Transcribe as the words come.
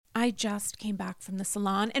I just came back from the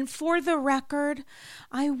salon, and for the record,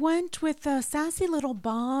 I went with a sassy little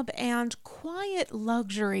bob and quiet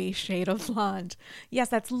luxury shade of blonde. Yes,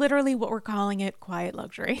 that's literally what we're calling it, quiet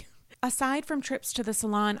luxury. Aside from trips to the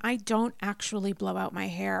salon, I don't actually blow out my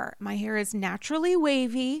hair. My hair is naturally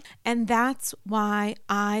wavy, and that's why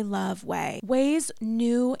I love OUAI. OUAI's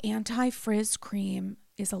new anti-frizz cream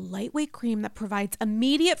is a lightweight cream that provides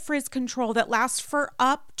immediate frizz control that lasts for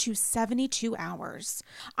up to 72 hours.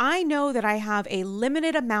 I know that I have a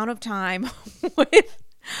limited amount of time with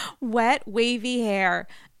wet, wavy hair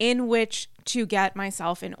in which to get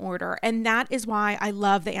myself in order. And that is why I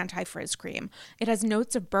love the anti-frizz cream. It has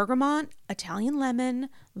notes of bergamot, Italian lemon,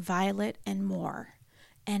 violet, and more.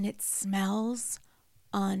 And it smells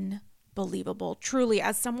unbelievable. Truly,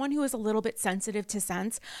 as someone who is a little bit sensitive to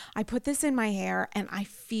scents, I put this in my hair and I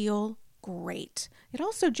feel great. It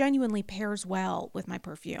also genuinely pairs well with my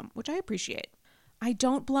perfume, which I appreciate. I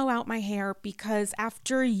don't blow out my hair because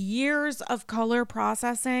after years of color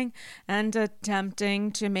processing and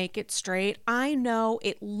attempting to make it straight, I know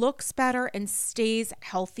it looks better and stays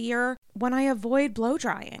healthier when I avoid blow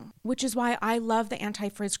drying, which is why I love the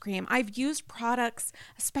anti-frizz cream. I've used products,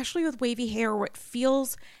 especially with wavy hair, where it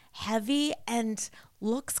feels heavy and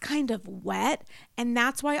looks kind of wet, and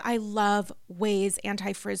that's why I love OUAI's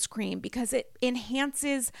anti-frizz cream, because it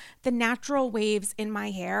enhances the natural waves in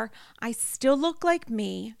my hair. I still look like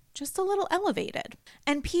me, just a little elevated.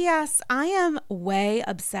 And P.S., I am way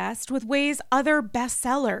obsessed with OUAI's other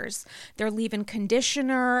bestsellers. Their leave-in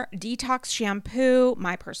conditioner, detox shampoo,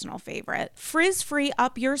 my personal favorite. Frizz-free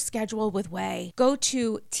up your schedule with OUAI. Go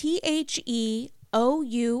to TheOuai.com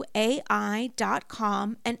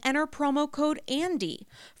and enter promo code Andy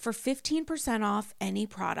for 15% off any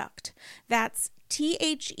product. That's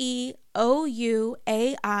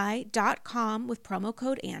TheOuai.com with promo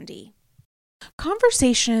code Andy.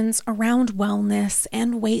 Conversations around wellness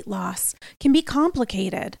and weight loss can be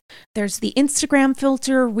complicated. There's the Instagram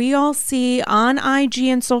filter we all see on IG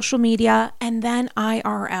and social media, and then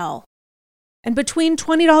IRL. And between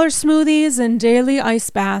 $20 smoothies and daily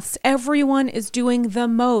ice baths, everyone is doing the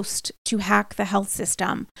most to hack the health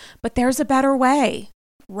system. But there's a better way.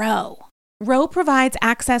 Ro. Ro provides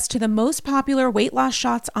access to the most popular weight loss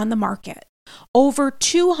shots on the market. Over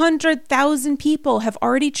 200,000 people have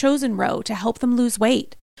already chosen Ro to help them lose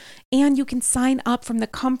weight. And you can sign up from the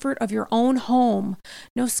comfort of your own home.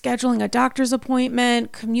 No scheduling a doctor's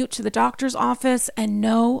appointment, commute to the doctor's office, and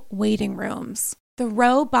no waiting rooms. The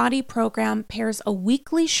Ro Body Program pairs a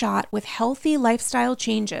weekly shot with healthy lifestyle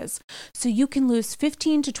changes, so you can lose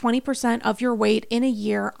 15 to 20% of your weight in a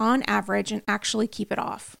year on average and actually keep it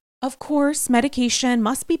off. Of course, medication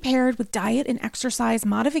must be paired with diet and exercise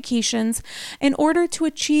modifications in order to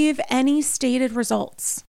achieve any stated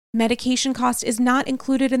results. Medication cost is not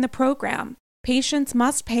included in the program. Patients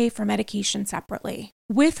must pay for medication separately.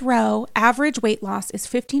 With Ro, average weight loss is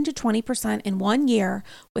 15 to 20% in 1 year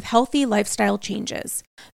with healthy lifestyle changes.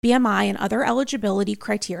 BMI and other eligibility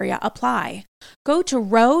criteria apply. Go to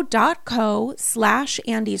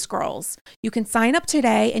ro.co/AndyScrolls. You can sign up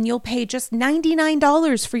today and you'll pay just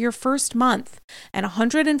 $99 for your first month and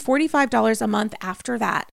 $145 a month after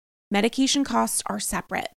that. Medication costs are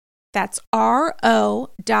separate. That's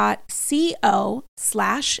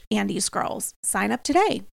ro.co/AndyScrolls. Sign up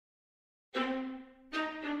today.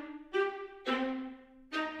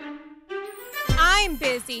 I'm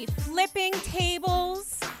busy flipping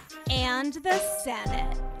tables and the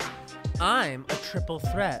Senate. I'm a triple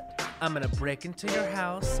threat. I'm gonna break into your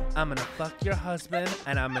house, I'm gonna fuck your husband,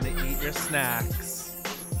 and I'm gonna eat your snacks.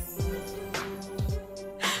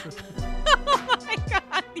 Oh my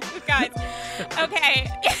God, you guys. Okay.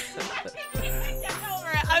 Get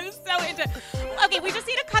over it. I'm so into it. Okay, we just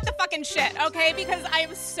need to cut the fucking shit, okay? Because I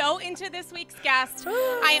am so into this week's guest.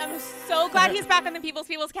 I am so glad he's back on the People's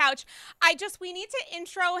Couch. We need to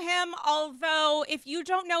intro him, although if you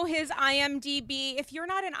don't know his IMDb, if you're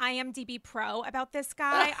not an IMDb pro about this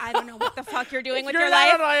guy, I don't know what the fuck you're doing with your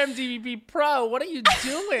life. You're not an IMDb pro. What are you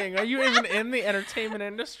doing? Are you even in the entertainment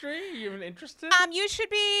industry? Are you even interested? You should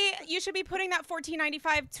be putting that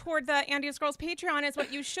 $14.95 toward the Andy Scrolls Patreon is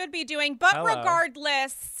what you should be doing. But Hello.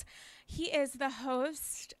 Regardless, he is the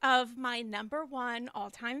host of my number one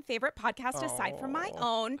all-time favorite podcast, aside from my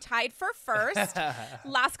own, tied for first,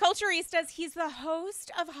 Las Culturistas. He's the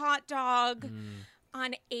host of Hot Dog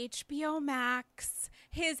on HBO Max.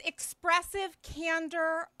 His expressive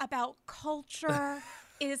candor about culture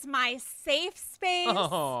is my safe space.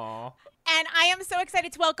 Aww. And I am so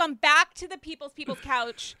excited to welcome back to the People's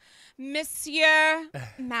Couch, Monsieur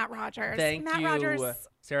Matt Rogers. Thank Matt you. Rogers.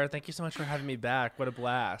 Sarah, thank you so much for having me back. What a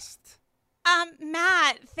blast.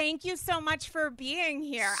 Matt, thank you so much for being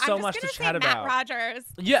here. So I'm much just to gonna chat say about. Matt Rogers.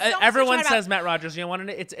 Yeah, So much to everyone chat says about. Matt Rogers. You want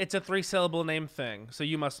to? It's a 3-syllable name thing, so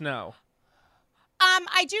you must know.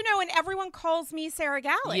 I do know, and everyone calls me Sarah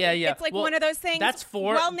Galley. Yeah. It's like one of those things. That's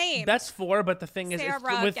 4. Well named. That's 4, but the thing is, Sarah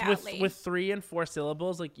with 3 and 4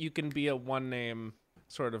 syllables, like you can be a one name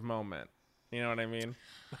sort of moment. You know what I mean?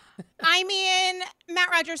 I mean, Matt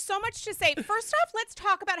Rogers, so much to say. First off, let's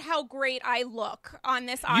talk about how great I look on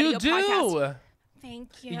this audio podcast. You do.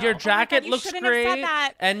 Thank you. Your jacket you looks shouldn't have great, said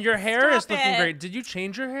that. and your hair is Stop looking it. great. Did you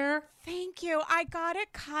change your hair? Thank you. I got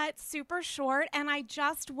it cut super short, and I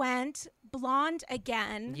just went blonde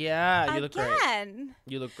again. Yeah, you look great. Again.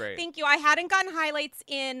 You look great. Thank you. I hadn't gotten highlights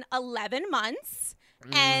in 11 months.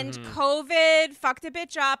 And COVID fucked a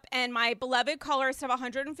bitch up, and my beloved colorist of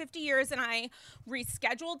 150 years and I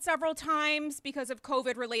rescheduled several times because of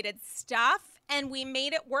COVID-related stuff, and we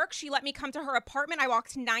made it work. She let me come to her apartment. I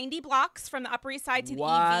walked 90 blocks from the Upper East Side to the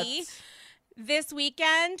EV. This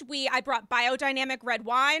weekend, I brought biodynamic red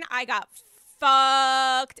wine. I got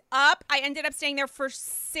fucked up. I ended up staying there for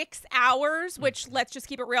 6 hours, which, let's just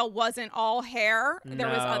keep it real, wasn't all hair. There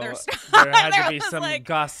was other stuff. There had to be was, some like-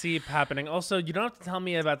 gossip happening. Also, you don't have to tell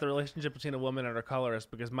me about the relationship between a woman and her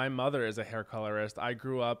colorist, because my mother is a hair colorist. I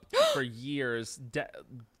grew up for years,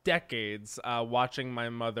 decades, watching my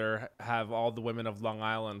mother have all the women of Long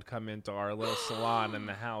Island come into our little salon in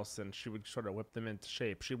the house, and she would sort of whip them into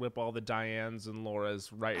shape. She'd whip all the Dianes and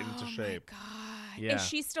Lauras right into shape. Oh my God. Yeah. Is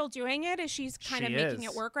she still doing it? Is she kind of making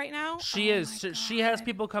it work right now? She Oh is. my She has God.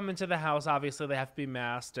 people come into the house. Obviously, they have to be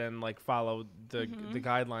masked and like follow the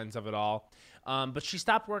guidelines of it all. But she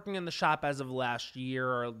stopped working in the shop as of last year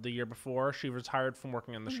or the year before. She retired from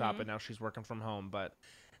working in the shop, and now she's working from home. But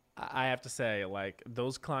I have to say, like,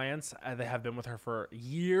 those clients, they have been with her for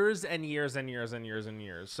years and years and years and years and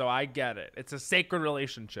years. So I get it. It's a sacred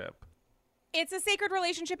relationship. It's a sacred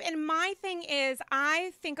relationship. And my thing is,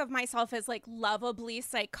 I think of myself as like lovably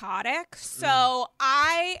psychotic. So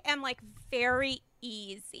I am like very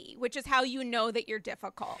easy, which is how you know that you're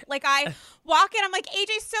difficult. Like I walk in, I'm like,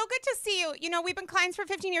 AJ, so good to see you. You know, we've been clients for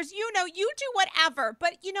 15 years. You know, you do whatever.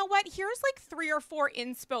 But you know what? Here's like 3 or 4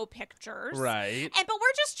 inspo pictures. Right. But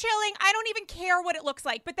we're just chilling. I don't even care what it looks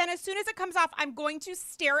like. But then as soon as it comes off, I'm going to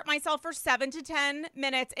stare at myself for 7 to 10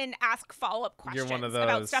 minutes and ask follow-up questions You're one of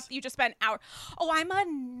about those. stuff that you just spent an hour. Oh, I'm a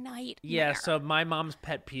nightmare. Yeah, so my mom's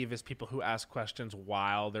pet peeve is people who ask questions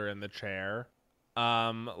while they're in the chair.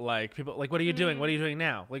 Like people like, what are you doing? What are you doing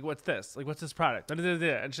now? Like, what's this? Like, what's this product?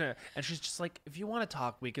 And she's just like, if you want to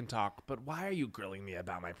talk, we can talk, but why are you grilling me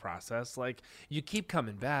about my process? Like, you keep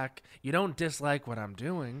coming back. You don't dislike what I'm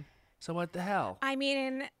doing. So what the hell? I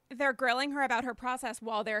mean, they're grilling her about her process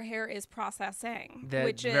while their hair is processing,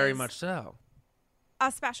 which is very much so.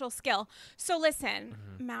 a special skill. So listen,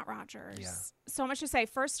 Matt Rogers, so much to say.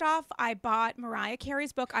 First off, I bought Mariah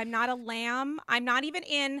Carey's book. I'm not a lamb. I'm not even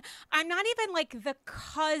like the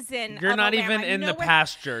cousin. You're of not a lamb. even I'm in the nowhere-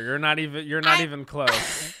 pasture. You're not even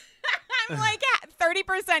close. I'm like at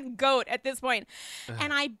 30% goat at this point.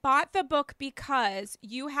 And I bought the book because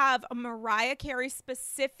you have a Mariah Carey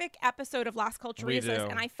specific episode of Las Culturistas, do.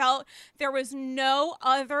 and I felt there was no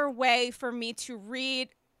other way for me to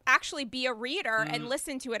actually be a reader and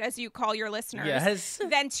listen to it, as you call your listeners, Yes.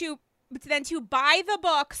 than to buy the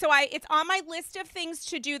book. So it's on my list of things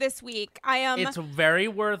to do this week. It's very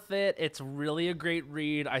worth it. It's really a great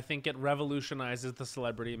read. I think it revolutionizes the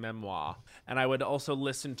celebrity memoir. And I would also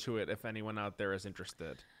listen to it if anyone out there is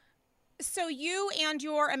interested. So you and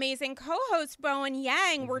your amazing co-host Bowen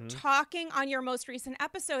Yang were talking on your most recent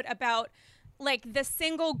episode about like the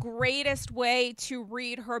single greatest way to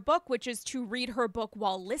read her book, which is to read her book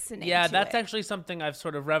while listening. Yeah, to that's it. actually something I've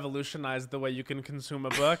sort of revolutionized the way you can consume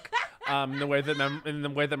a book, in the way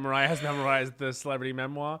that Mariah has memorized the celebrity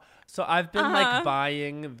memoir. So I've been like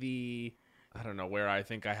buying I don't know where I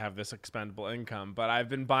think I have this expendable income, but I've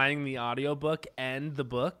been buying the audiobook and the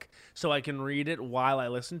book so I can read it while I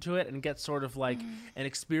listen to it and get sort of like an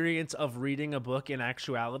experience of reading a book in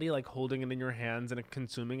actuality, like holding it in your hands and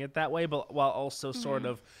consuming it that way, but while also sort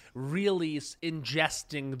of really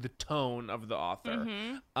ingesting the tone of the author.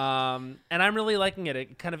 And I'm really liking it.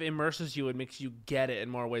 It kind of immerses you and makes you get it in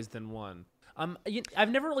more ways than one.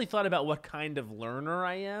 I've never really thought about what kind of learner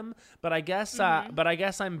I am, but I guess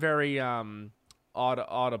I'm very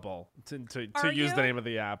audible to use the name of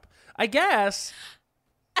the app. I guess.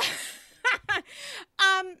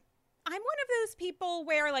 I'm one of those people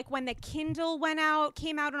where like when the Kindle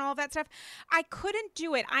came out and all that stuff, I couldn't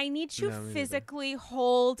do it. I need to physically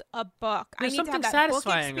hold a book. There's I need something to have that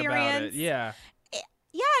satisfying book about it. experience. Yeah.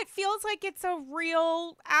 Yeah, it feels like it's a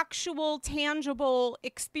real, actual, tangible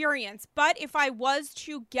experience. But if I was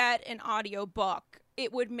to get an audiobook,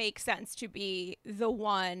 it would make sense to be the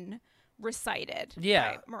one recited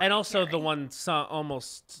Yeah, by Mariah and also Carey. the one song,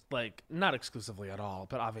 almost like not exclusively at all,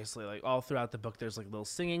 but obviously like all throughout the book, there's like little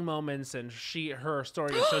singing moments, and her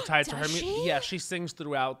story is so tied to her. Does she? Yeah, she sings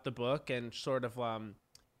throughout the book, and sort of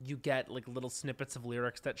you get like little snippets of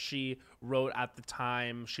lyrics that she wrote at the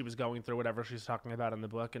time she was going through whatever she's talking about in the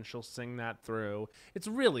book, and she'll sing that through. It's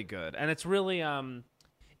really good, and it's really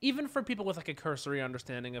even for people with like a cursory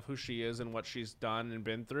understanding of who she is and what she's done and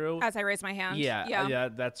been through. As I raise my hand. Yeah,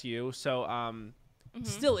 that's you. So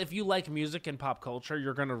still, if you like music and pop culture,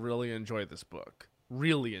 you're gonna really enjoy this book.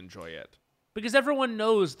 Really enjoy it, because everyone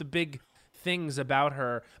knows the big things about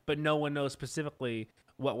her, but no one knows specifically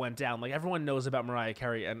what went down. Like everyone knows about Mariah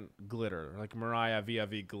Carey and glitter, like Mariah via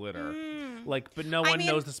glitter, like, but no one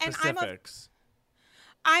knows the specifics.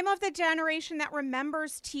 I'm of the generation that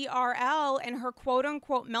remembers TRL and her quote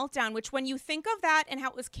unquote meltdown, which when you think of that and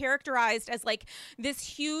how it was characterized as like this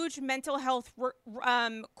huge mental health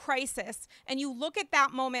crisis, and you look at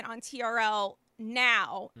that moment on TRL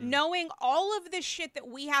now, knowing all of the shit that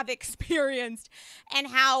we have experienced and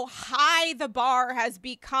how high the bar has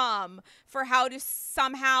become for how to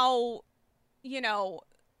somehow,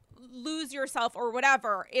 lose yourself or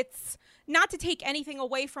whatever. It's not to take anything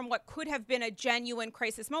away from what could have been a genuine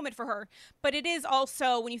crisis moment for her, but it is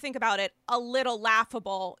also, when you think about it, a little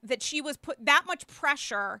laughable that she was put that much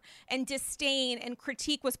pressure and disdain and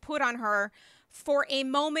critique was put on her for a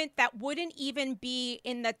moment that wouldn't even be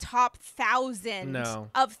in the top 1,000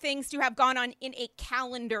 of things to have gone on in a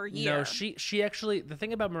calendar year. No, she actually, the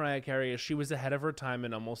thing about Mariah Carey is she was ahead of her time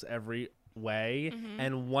in almost every way,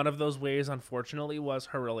 and one of those ways, unfortunately, was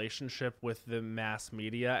her relationship with the mass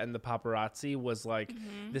media and the paparazzi was like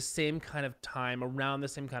the same kind of time, around the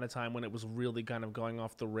same kind of time when it was really kind of going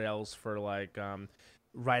off the rails for like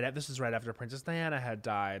this is right after Princess Diana had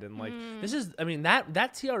died, and like this is, I mean, that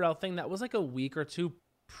TRL thing, that was like a week or two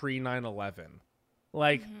pre 9/11.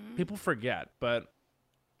 Like people forget, but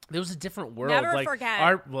there was a different world. Never like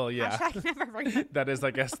forget. Well, yeah. Never forget. That is,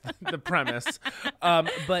 I guess, the premise.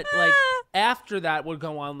 But like after that would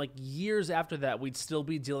go on, like years after that, we'd still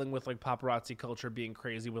be dealing with like paparazzi culture being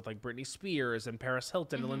crazy with like Britney Spears and Paris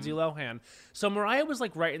Hilton and Lindsay Lohan. So Mariah was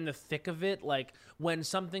like right in the thick of it. Like when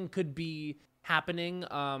something could be happening,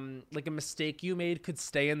 like a mistake you made could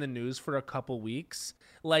stay in the news for a couple weeks.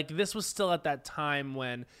 Like this was still at that time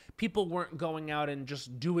when people weren't going out and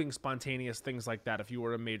just doing spontaneous things like that if you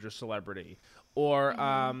were a major celebrity, or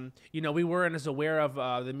we weren't as aware of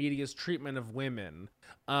the media's treatment of women.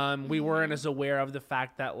 We weren't as aware of the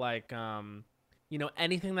fact that like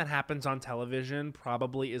anything that happens on television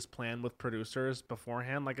probably is planned with producers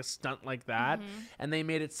beforehand, like a stunt like that. And they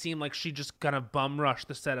made it seem like she just gonna bum rush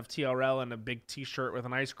the set of TRL in a big t-shirt with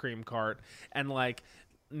an ice cream cart and like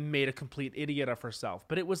made a complete idiot of herself.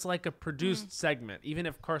 But it was like a produced segment, even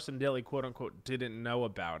if Carson Daly quote unquote didn't know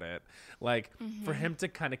about it. Like for him to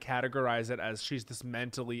kind of categorize it as she's this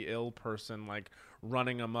mentally ill person like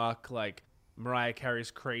running amok, like Mariah Carey's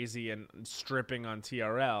crazy and stripping on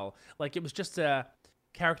TRL, like it was just a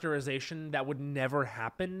characterization that would never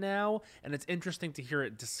happen now, and it's interesting to hear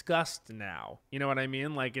it discussed now. You know what I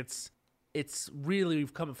mean? Like it's really,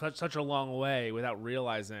 we've come such a long way without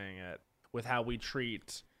realizing it with how we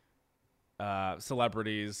treat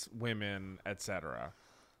celebrities, women, etc.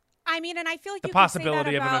 I mean, and I feel like the you possibility could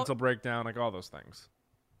say that of a about mental breakdown, like all those things.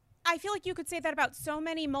 I feel like you could say that about so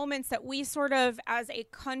many moments that we sort of, as a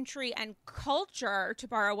country and culture, to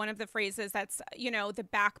borrow one of the phrases that's, the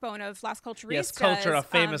backbone of Las Culturistas. Yes, culture, a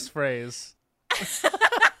famous phrase.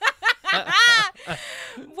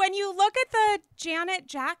 When you look at the Janet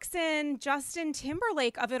Jackson, Justin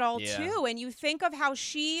Timberlake of it all too, and you think of how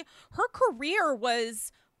her career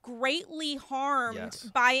was greatly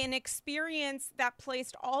harmed by an experience that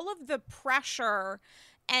placed all of the pressure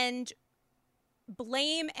and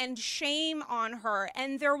blame and shame on her.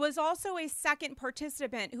 And there was also a second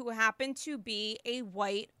participant who happened to be a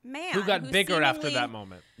white man who got bigger after that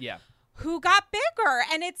moment. Yeah. Who got bigger.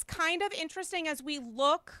 And it's kind of interesting as we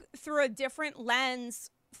look through a different lens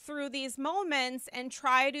through these moments and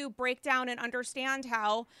try to break down and understand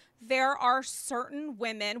how there are certain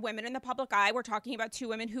women in the public eye. We're talking about two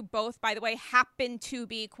women who both, by the way, happen to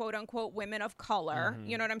be quote unquote women of color.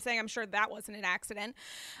 You know what I'm saying? I'm sure that wasn't an accident.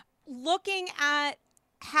 Looking at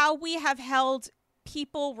how we have held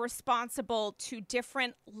people responsible to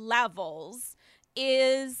different levels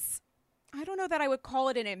is, I don't know that I would call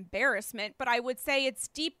it an embarrassment, but I would say it's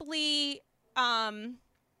deeply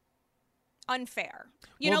unfair.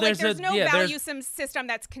 Well, there's no value there's- system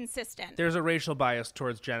that's consistent. There's a racial bias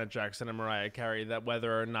towards Janet Jackson and Mariah Carey that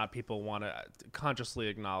whether or not people want to consciously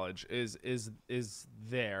acknowledge is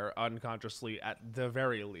there unconsciously at the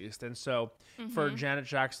very least. And so for Janet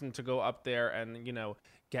Jackson to go up there and,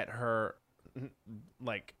 get her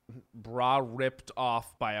like bra ripped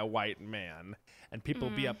off by a white man and people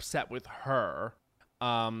be upset with her,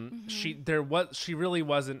 she really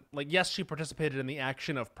wasn't like, yes, she participated in the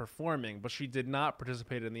action of performing, but she did not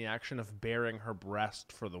participate in the action of baring her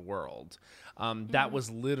breast for the world. That was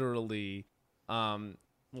literally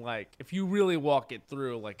like, if you really walk it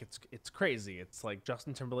through, like, it's crazy. It's like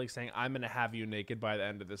Justin Timberlake saying, I'm gonna have you naked by the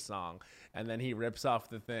end of this song, and then he rips off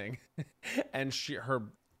the thing and her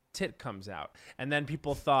tit comes out, and then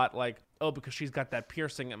people thought like, oh, because she's got that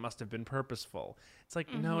piercing, it must have been purposeful. It's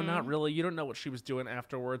like, no, not really. You don't know what she was doing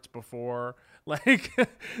afterwards, before, like,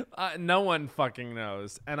 no one fucking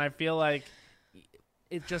knows. And I feel like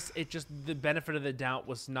it just the benefit of the doubt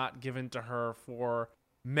was not given to her for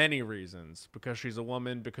many reasons, because she's a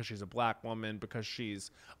woman, because she's a black woman, because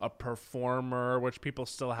she's a performer, which people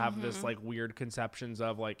still have this like weird conceptions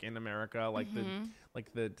of, like, in America, like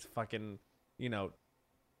the fucking,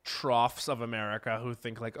 troughs of America who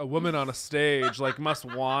think like a woman on a stage like must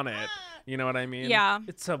want it. You know what I mean? Yeah.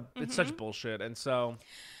 It's such bullshit. And so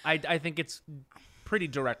I think it's pretty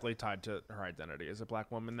directly tied to her identity as a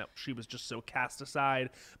black woman, that she was just so cast aside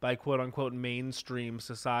by quote unquote mainstream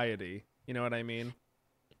society. You know what I mean?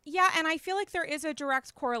 Yeah, and I feel like there is a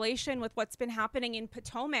direct correlation with what's been happening in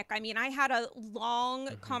Potomac. I mean, I had a long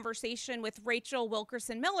conversation with Rachel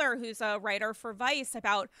Wilkerson Miller, who's a writer for Vice,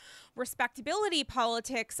 about respectability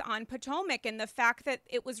politics on Potomac and the fact that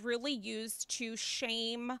it was really used to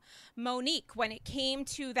shame Monique when it came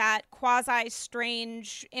to that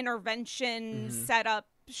quasi-strange intervention setup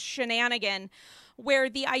shenanigan, where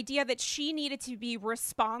the idea that she needed to be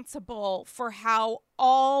responsible for how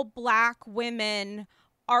all black women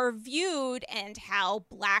are viewed and how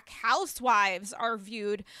black housewives are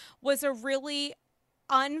viewed was a really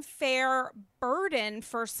unfair burden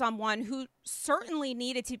for someone who certainly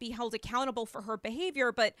needed to be held accountable for her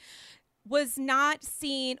behavior, but was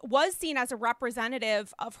seen as a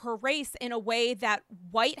representative of her race in a way that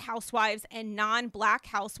white housewives and non-black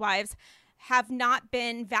housewives have not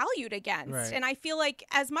been valued against. Right. And I feel like,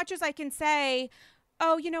 as much as I can say,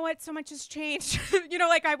 oh, you know what, so much has changed.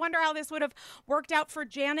 Like, I wonder how this would have worked out for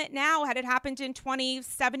Janet now had it happened in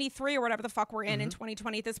 2073 or whatever the fuck we're in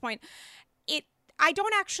 2020 at this point. I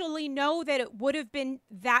don't actually know that it would have been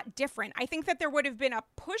that different. I think that there would have been a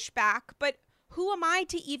pushback, but who am I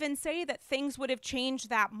to even say that things would have changed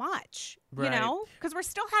that much, Right. Because we're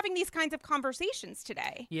still having these kinds of conversations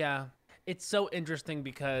today. Yeah. It's so interesting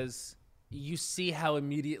because you see how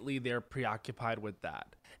immediately they're preoccupied with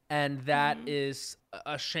that. And that is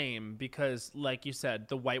a shame because, like you said,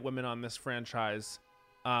 the white women on this franchise,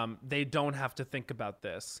 they don't have to think about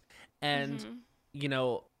this. And,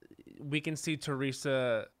 we can see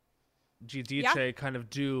Teresa Giudice kind of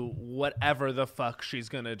do whatever the fuck she's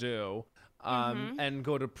going to do. And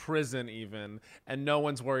go to prison even, and no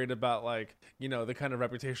one's worried about, like, the kind of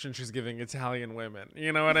reputation she's giving Italian women.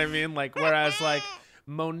 You know what I mean? Like, whereas, like,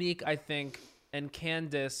 Monique, I think, and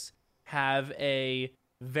Candace have a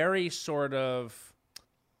very sort of,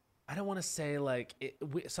 I don't want to say like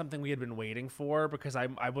something we had been waiting for, because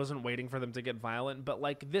I wasn't waiting for them to get violent, but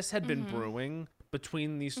like this had been brewing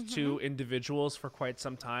between these two individuals for quite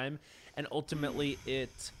some time, and ultimately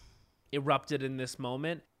it erupted in this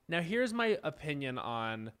moment. Now here's my opinion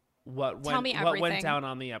on what went down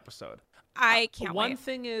on the episode. I can't One wait.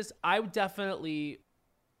 thing is, I definitely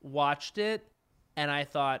watched it and I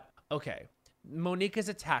thought, okay, Monique is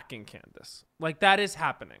attacking Candace. Like, that is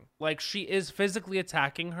happening. Like, she is physically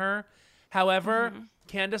attacking her. However,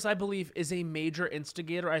 Candace, I believe, is a major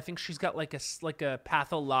instigator. I think she's got like a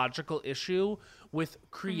pathological issue with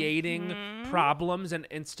creating problems and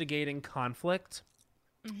instigating conflict.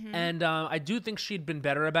 And I do think she'd been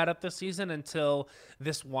better about it this season until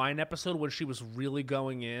this wine episode when she was really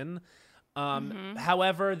going in.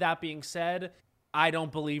 However, that being said, I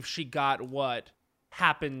don't believe she got what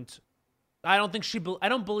happened. I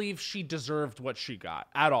don't believe she deserved what she got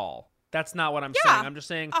at all. That's not what I'm saying. I'm just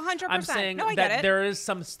saying 100%. I'm saying No, I get that it. there is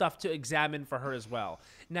some stuff to examine for her as well.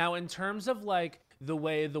 Now, in terms of like the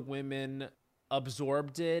way the women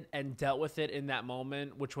absorbed it and dealt with it in that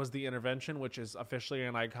moment, which was the intervention, which is officially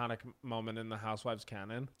an iconic moment in the Housewives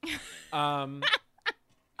canon.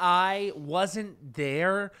 I wasn't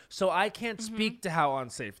there, so I can't speak to how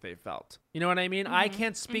unsafe they felt. You know what I mean? I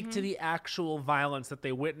can't speak to the actual violence that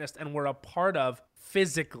they witnessed and were a part of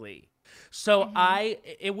physically. So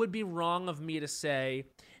it would be wrong of me to say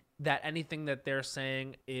that anything that they're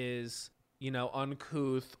saying is,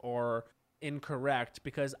 uncouth or incorrect,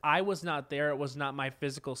 because I was not there. It was not my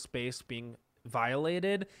physical space being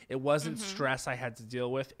violated. It wasn't stress I had to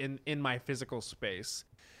deal with in my physical space.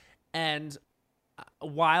 And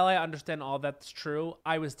while I understand all that's true,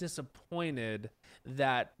 I was disappointed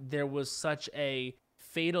that there was such a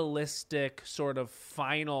fatalistic sort of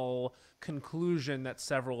final conclusion that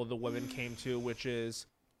several of the women came to, which is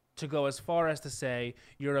to go as far as to say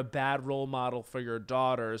you're a bad role model for your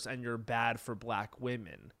daughters and you're bad for Black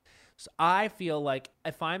women. So I feel like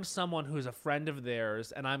if I'm someone who's a friend of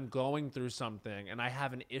theirs and I'm going through something and I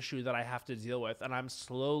have an issue that I have to deal with and I'm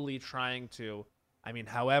slowly trying to,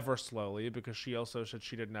 however slowly, because she also said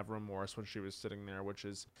she didn't have remorse when she was sitting there, which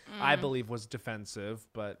is, I believe, was defensive,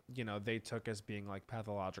 but, they took as being like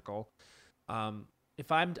pathological.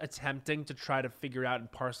 If I'm attempting to try to figure out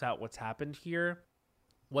and parse out what's happened here,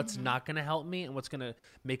 what's not going to help me and what's going to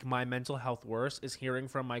make my mental health worse is hearing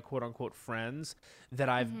from my quote unquote friends that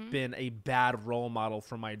I've been a bad role model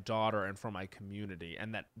for my daughter and for my community,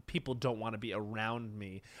 and that people don't want to be around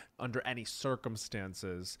me under any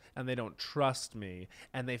circumstances, and they don't trust me,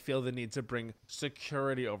 and they feel the need to bring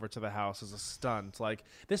security over to the house as a stunt. Like,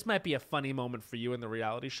 this might be a funny moment for you in the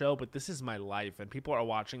reality show, but this is my life, and people are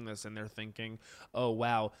watching this and they're thinking, oh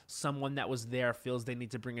wow, someone that was there feels they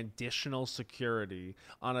need to bring additional security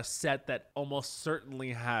on a set that almost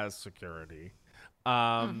certainly has security,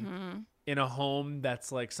 in a home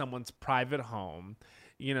that's like someone's private home,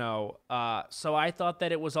 so I thought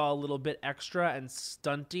that it was all a little bit extra and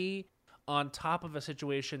stunty on top of a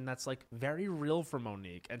situation that's like very real for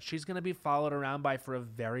Monique, and she's going to be followed around by for a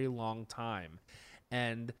very long time.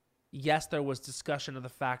 And yes, there was discussion of the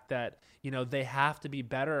fact that, they have to be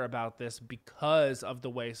better about this because of the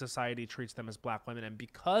way society treats them as Black women and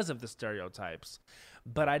because of the stereotypes.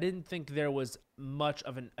 But I didn't think there was much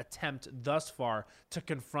of an attempt thus far to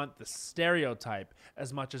confront the stereotype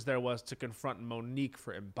as much as there was to confront Monique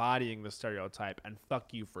for embodying the stereotype, and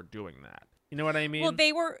fuck you for doing that. You know what I mean? Well,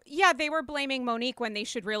 they were blaming Monique when they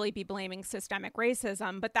should really be blaming systemic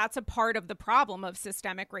racism. But that's a part of the problem of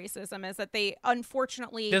systemic racism, is that they,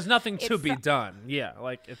 unfortunately, there's nothing to be done. Yeah.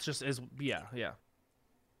 Like, it's just is. Yeah. Yeah.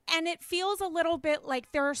 And it feels a little bit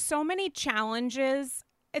like there are so many challenges.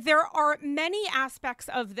 There are many aspects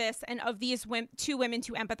of this and of these two women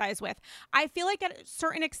to empathize with. I feel like at a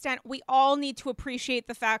certain extent, we all need to appreciate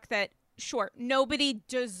the fact that, sure, nobody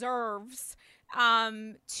deserves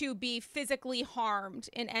to be physically harmed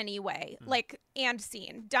in any way, and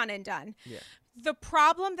seen, done and done. Yeah. The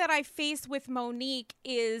problem that I face with Monique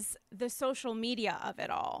is the social media of it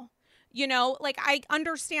all. I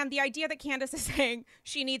understand the idea that Candace is saying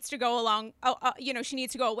she needs to go along, she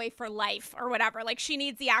needs to go away for life or whatever. Like, she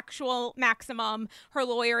needs the actual maximum. Her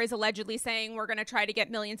lawyer is allegedly saying we're going to try to get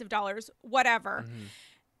millions of dollars, whatever.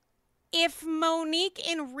 If Monique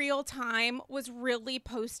in real time was really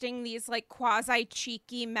posting these like quasi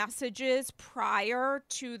cheeky messages prior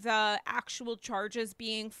to the actual charges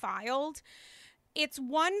being filed, it's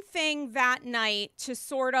one thing that night to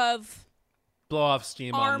sort of blow off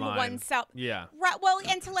steam arm online. Oneself. Yeah. Right. Well,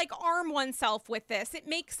 and to like arm oneself with this, it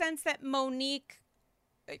makes sense that Monique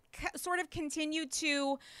sort of continued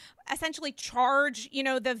to essentially charge,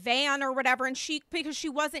 the van or whatever, and because she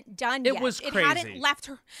wasn't done yet. It was crazy. It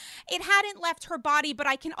hadn't left her body, but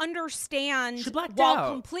I can understand, she blacked while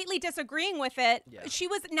out. Completely disagreeing with it, she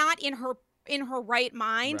was not in her right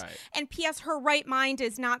mind. Right. And P.S., her right mind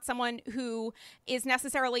is not someone who is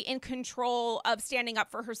necessarily in control of standing up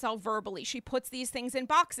for herself verbally. She puts these things in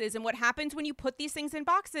boxes, and what happens when you put these things in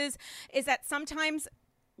boxes is that sometimes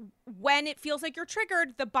when it feels like you're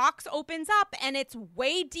triggered, the box opens up and it's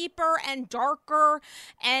way deeper and darker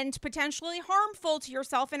and potentially harmful to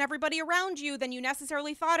yourself and everybody around you than you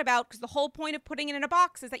necessarily thought about, because the whole point of putting it in a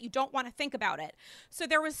box is that you don't want to think about it. So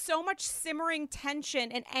there was so much simmering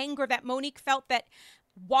tension and anger that Monique felt that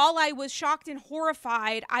while I was shocked and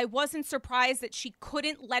horrified, I wasn't surprised that she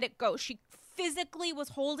couldn't let it go. She physically was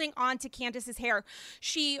holding on to Candace's hair.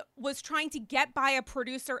 She was trying to get by a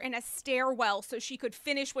producer in a stairwell so she could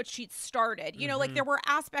finish what she'd started. Like, there were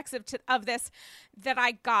aspects of this that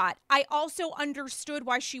I got. I also understood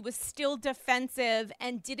why she was still defensive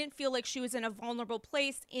and didn't feel like she was in a vulnerable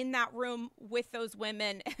place in that room with those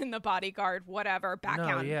women and the bodyguard, whatever,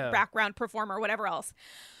 background performer, whatever else.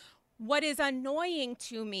 What is annoying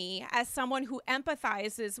to me as someone who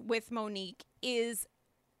empathizes with Monique is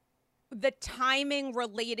the timing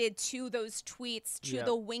related to those tweets, to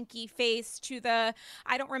the winky face, to the,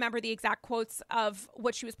 I don't remember the exact quotes of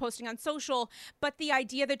what she was posting on social, but the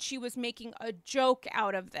idea that she was making a joke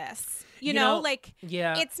out of this, you know, like,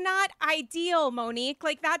 it's not ideal, Monique.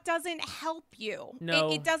 Like, that doesn't help you.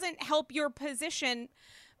 No. It doesn't help your position,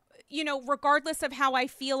 you know, regardless of how I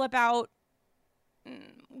feel about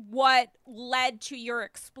what led to your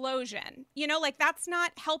explosion. You know, like, that's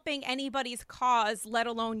not helping anybody's cause, let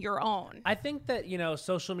alone your own. I think that, you know,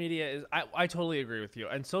 social media is, I totally agree with you.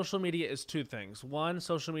 And social media is two things. One,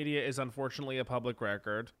 social media is unfortunately a public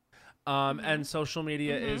record. And social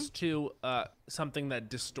media is two, something that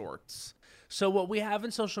distorts. So what we have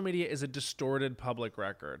in social media is a distorted public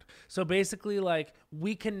record. So basically, like,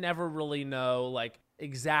 we can never really know, like,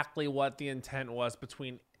 exactly what the intent was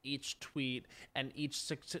between each tweet and each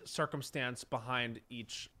circumstance behind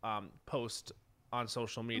each post on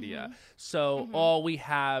social media. So all we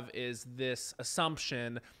have is this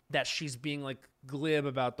assumption that she's being, like, glib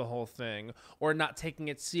about the whole thing, or not taking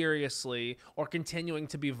it seriously, or continuing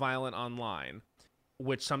to be violent online,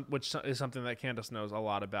 which is something that Candace knows a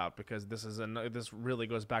lot about, because this really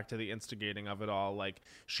goes back to the instigating of it all. Like,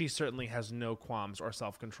 she certainly has no qualms or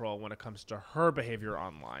self-control when it comes to her behavior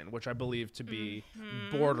online, which I believe to be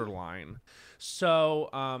borderline. So,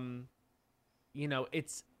 you know,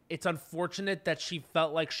 it's unfortunate that she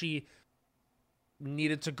felt like she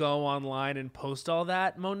needed to go online and post all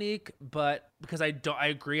that, Monique, but because I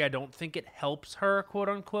agree, I don't think it helps her, quote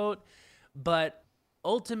unquote, but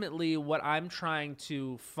ultimately, what I'm trying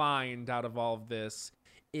to find out of all of this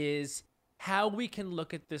is how we can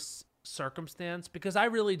look at this circumstance, because I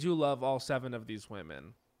really do love all 7 of these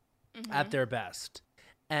women at their best.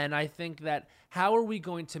 And I think that how are we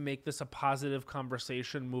going to make this a positive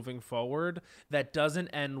conversation moving forward that doesn't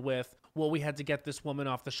end with, well, we had to get this woman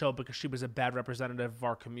off the show because she was a bad representative of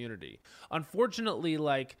our community. Unfortunately,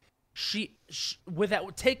 like, she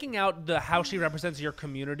without taking out the how she represents your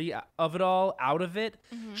community of it all out of it,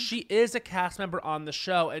 she is a cast member on the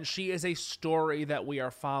show, and she is a story that we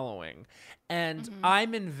are following, and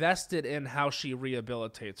I'm invested in how she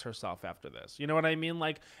rehabilitates herself after this. You know what I mean?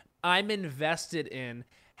 Like, I'm invested in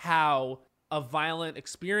how a violent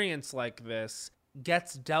experience like this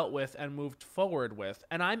gets dealt with and moved forward with,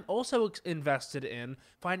 and I'm also invested in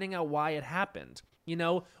finding out why it happened. You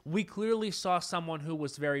know, we clearly saw someone who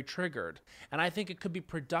was very triggered, and I think it could be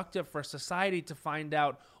productive for society to find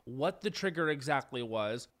out what the trigger exactly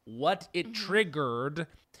was, what it triggered,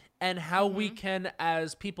 and how we can,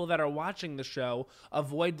 as people that are watching the show,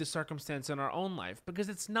 avoid the circumstance in our own life, because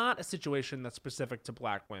it's not a situation that's specific to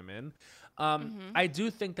Black women. I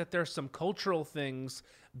do think that there's some cultural things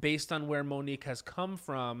based on where Monique has come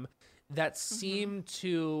from that seem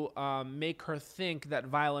to make her think that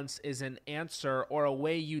violence is an answer or a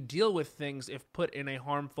way you deal with things if put in a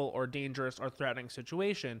harmful or dangerous or threatening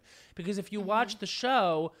situation. Because if you watch the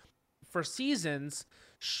show for seasons,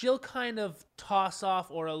 she'll kind of toss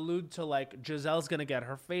off or allude to, like, Giselle's going to get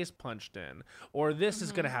her face punched in, or this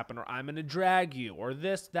is going to happen, or I'm going to drag you, or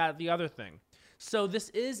this, that, the other thing. So this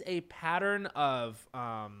is a pattern of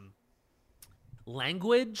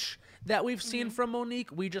language that we've seen from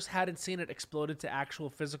Monique. We just hadn't seen it exploded to actual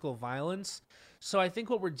physical violence. So I think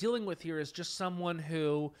what we're dealing with here is just someone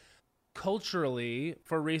who culturally,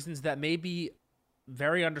 for reasons that may be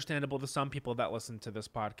very understandable to some people that listen to this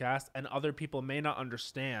podcast and other people may not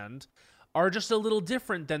understand, are just a little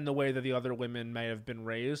different than the way that the other women may have been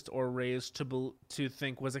raised or raised to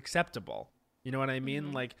think was acceptable. You know what I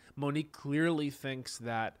mean? Like, Monique clearly thinks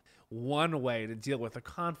that one way to deal with a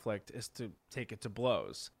conflict is to take it to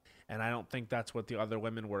blows. And I don't think that's what the other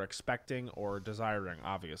women were expecting or desiring,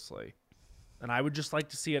 obviously. And I would just like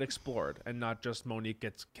to see it explored and not just Monique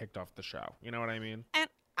gets kicked off the show. You know what I mean? And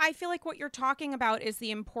I feel like what you're talking about is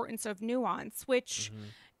the importance of nuance, which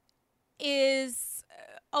is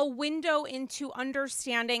a window into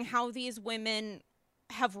understanding how these women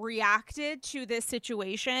have reacted to this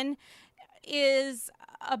situation, is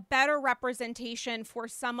a better representation for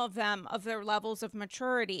some of them of their levels of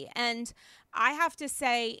maturity. And I have to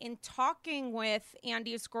say, in talking with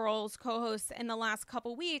Andy's Girls co-hosts in the last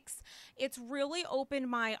couple weeks, it's really opened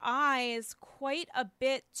my eyes quite a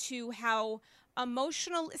bit to how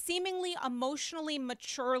seemingly emotionally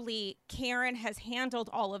maturely Karen has handled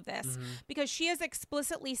all of this, because she has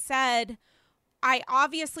explicitly said, I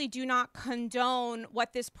obviously do not condone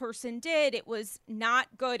what this person did. It was not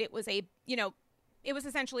good. It was it was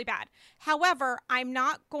essentially bad. However, I'm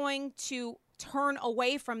not going to turn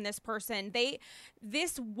away from this person.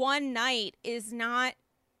 This one night is not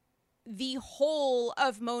the whole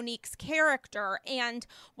of Monique's character. And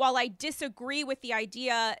while I disagree with the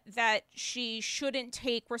idea that she shouldn't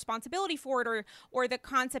take responsibility for it, or the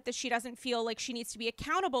concept that she doesn't feel like she needs to be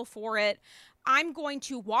accountable for it, I'm going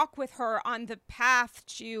to walk with her on the path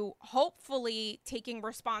to hopefully taking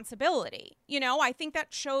responsibility. You know, I think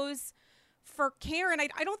that shows for Karen,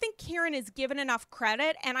 I don't think Karen is given enough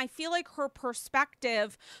credit, and I feel like her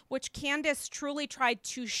perspective, which Candace truly tried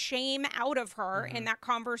to shame out of her in that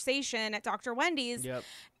conversation at Dr. Wendy's,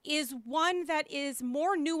 is one that is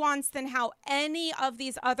more nuanced than how any of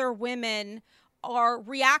these other women are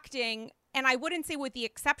reacting. And I wouldn't say with the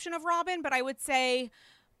exception of Robin, but I would say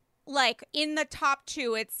like in the top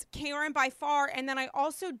two, it's Karen by far. And then I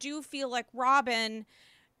also do feel like Robin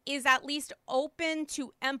is at least open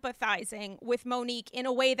to empathizing with Monique in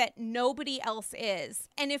a way that nobody else is.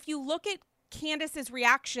 And if you look at Candace's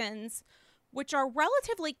reactions, which are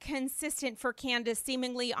relatively consistent for Candace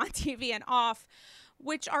seemingly on TV and off,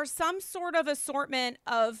 which are some sort of assortment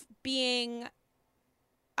of being,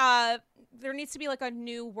 there needs to be like a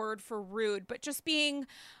new word for rude, but just being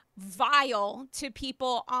vile to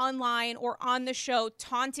people online or on the show,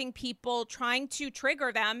 taunting people, trying to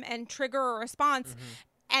trigger them and trigger a response.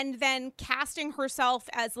 And then casting herself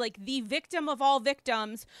as like the victim of all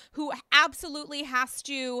victims who absolutely has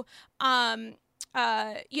to,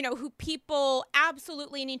 who people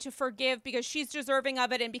absolutely need to forgive because she's deserving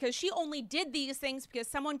of it. And because she only did these things because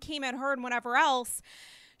someone came at her and whatever else.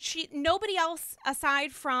 Nobody else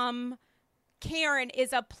aside from Karen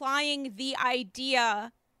is applying the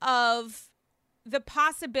idea of the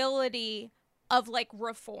possibility of like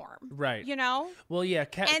reform, right? You know. Well, yeah,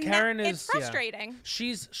 Karen is it's frustrating.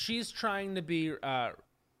 Yeah. She's trying to be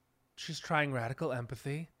she's trying radical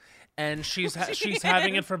empathy, and she's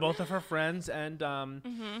having it for both of her friends, and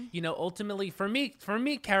you know, ultimately for me,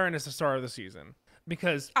 Karen is the star of the season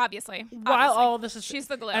because obviously while all this is she's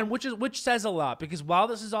the glue, and which says a lot because while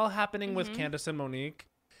this is all happening with Candace and Monique,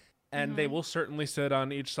 and they will certainly sit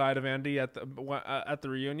on each side of Andy at the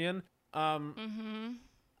reunion.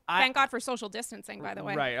 Thank God for social distancing, by the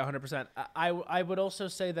way. Right, 100%. I would also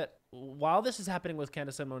say that while this is happening with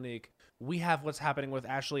Candace and Monique, we have what's happening with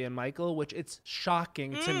Ashley and Michael, which it's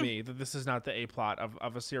shocking to me that this is not the A-plot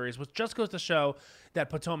of a series, which just goes to show that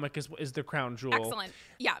Potomac is the crown jewel. Excellent.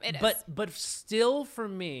 Yeah, it is. But still for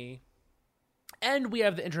me, and we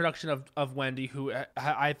have the introduction of Wendy, who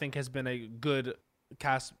I think has been a good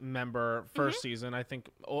cast member first season. I think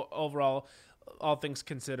overall, all things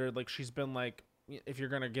considered, like she's been like, if you're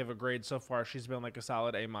gonna give a grade so far, she's been like a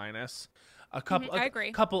solid A-. A couple, I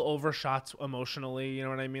agree. Couple overshots emotionally, you know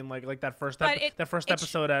what I mean? Like that first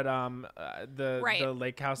episode at the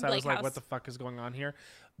lake house. I was like, what the fuck is going on here?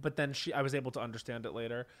 But then I was able to understand it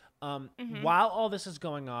later. While all this is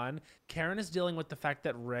going on, Karen is dealing with the fact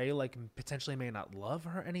that Ray like potentially may not love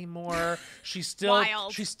her anymore. She's still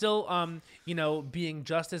being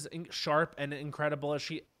just as sharp and incredible as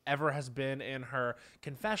she ever has been in her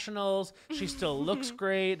confessionals. She still looks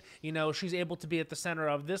great. You know, she's able to be at the center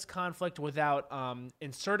of this conflict without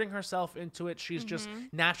inserting herself into it. She's just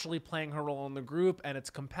naturally playing her role in the group, and it's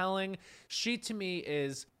compelling. She, to me,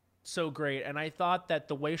 is so great. And I thought that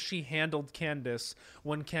the way she handled Candace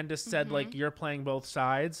when Candace said, like, you're playing both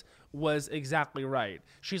sides, was exactly right.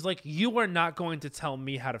 She's like, you are not going to tell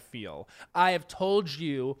me how to feel. I have told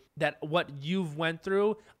you that what you've went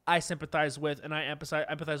through, I sympathize with and I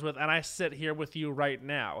empathize with, and I sit here with you right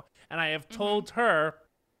now. And I have told her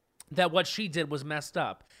that what she did was messed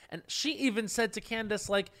up. And she even said to Candace,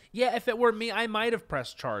 like, yeah, if it were me, I might have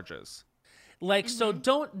pressed charges. Like, so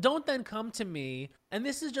don't then come to me. And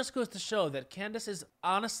this just goes to show that Candace is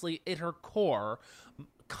honestly, at her core,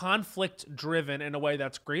 conflict driven in a way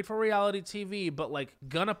that's great for reality TV, but like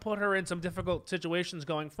gonna put her in some difficult situations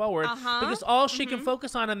going forward because all she can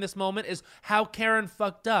focus on in this moment is how Karen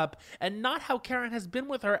fucked up and not how Karen has been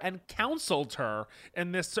with her and counseled her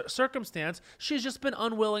in this circumstance. She's just been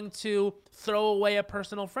unwilling to throw away a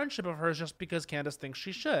personal friendship of hers just because Candace thinks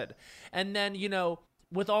she should. And then, you know,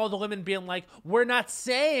 with all the women being like, we're not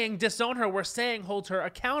saying disown her, we're saying hold her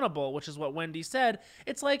accountable, which is what Wendy said.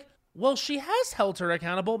 It's like, well, she has held her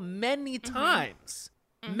accountable many times.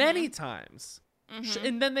 Many times.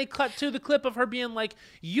 And then they cut to the clip of her being like,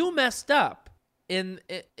 you messed up in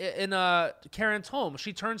Karen's home.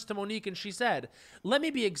 She turns to Monique and she said, let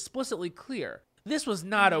me be explicitly clear. This was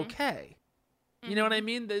not okay. You know what I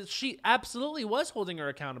mean? She absolutely was holding her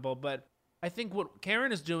accountable, but I think what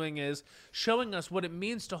Karen is doing is showing us what it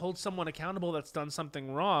means to hold someone accountable that's done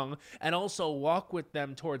something wrong and also walk with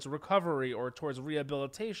them towards recovery or towards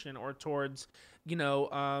rehabilitation or towards,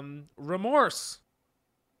 remorse.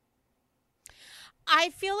 I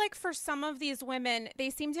feel like for some of these women, they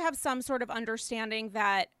seem to have some sort of understanding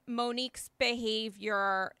that Monique's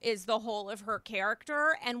behavior is the whole of her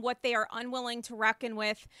character. And what they are unwilling to reckon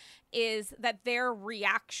with is that their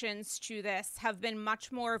reactions to this have been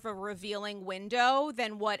much more of a revealing window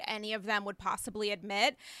than what any of them would possibly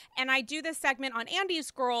admit. And I do this segment on Andy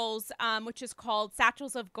Scrolls, which is called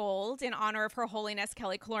Satchels of Gold, in honor of Her Holiness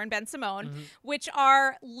Kelly Kaloran Ben Simone, which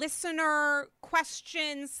are listener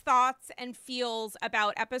questions, thoughts, and feels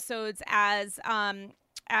about episodes as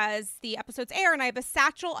the episodes air. And I have a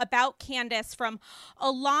satchel about Candace from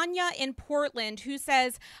Alanya in Portland, who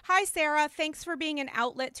says, "Hi, Sarah. Thanks for being an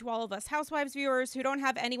outlet to all of us Housewives viewers who don't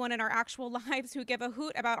have anyone in our actual lives who give a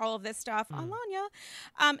hoot about all of this stuff." Alanya.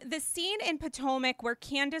 The scene in Potomac where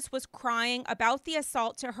Candace was crying about the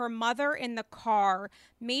assault to her mother in the car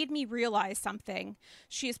made me realize something.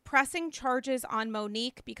 She is pressing charges on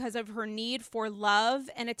Monique because of her need for love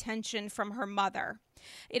and attention from her mother.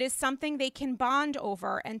 It is something they can bond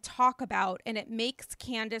over and talk about, and it makes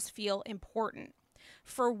Candace feel important.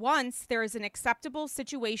 For once, there is an acceptable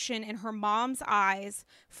situation in her mom's eyes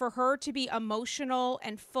for her to be emotional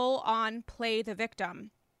and full on play the victim.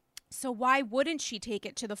 So why wouldn't she take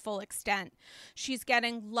it to the full extent? She's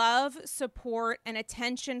getting love, support, and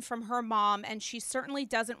attention from her mom, and she certainly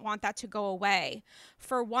doesn't want that to go away.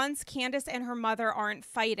 For once, Candace and her mother aren't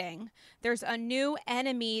fighting. There's a new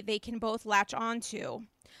enemy they can both latch onto.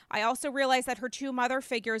 I also realize that her two mother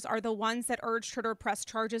figures are the ones that urged her to press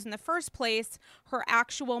charges in the first place, her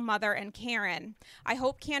actual mother and Karen. I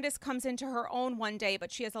hope Candace comes into her own one day,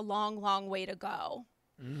 but she has a long, long way to go.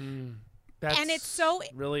 That's and it's so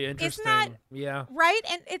really interesting. Isn't that yeah. right?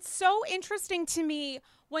 And it's so interesting to me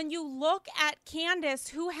when you look at Candace,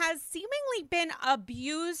 who has seemingly been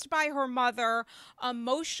abused by her mother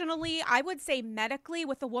emotionally, I would say medically,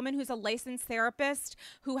 with a woman who's a licensed therapist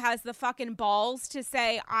who has the fucking balls to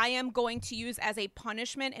say, I am going to use as a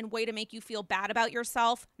punishment and way to make you feel bad about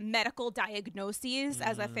yourself medical diagnoses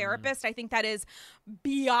as a therapist. I think that is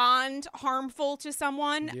beyond harmful to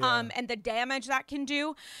someone, and the damage that can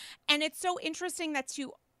do. And it's so interesting that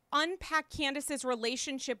to unpack Candace's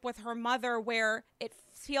relationship with her mother, where it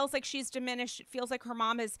feels like she's diminished. It feels like her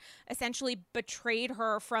mom has essentially betrayed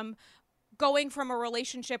her, from going from a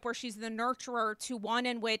relationship where she's the nurturer to one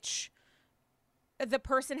in which the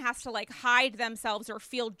person has to like hide themselves or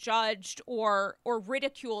feel judged or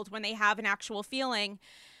ridiculed when they have an actual feeling.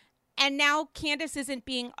 And now Candace isn't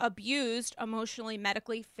being abused emotionally,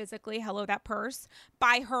 medically, physically, hello, that purse,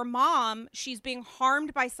 by her mom. She's being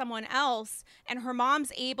harmed by someone else. And her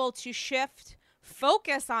mom's able to shift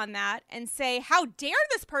focus on that and say, how dare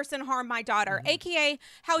this person harm my daughter? AKA,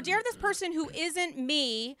 how dare this person who isn't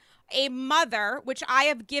me, a mother, which I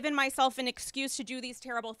have given myself an excuse to do these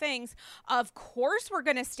terrible things. Of course we're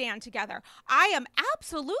going to stand together. I am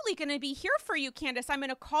absolutely going to be here for you, Candace. I'm going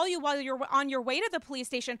to call you while you're on your way to the police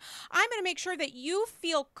station. I'm going to make sure that you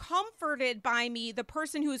feel comforted by me, the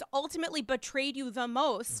person who's ultimately betrayed you the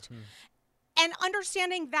most. And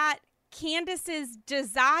understanding that Candace's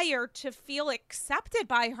desire to feel accepted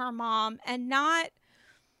by her mom and not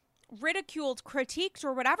ridiculed, critiqued,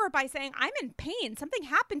 or whatever by saying, I'm in pain, something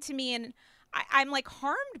happened to me and I'm like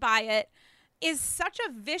harmed by it, is such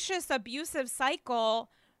a vicious, abusive cycle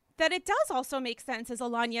that it does also make sense, as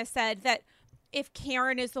Alanya said, that if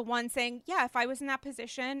Karen is the one saying, yeah, if I was in that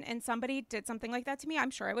position and somebody did something like that to me,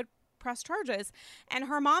 I'm sure I would press charges. And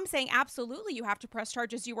her mom saying, absolutely, you have to press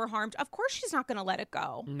charges, you were harmed. Of course she's not going to let it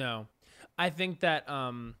go. No. I think that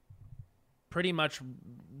pretty much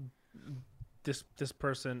this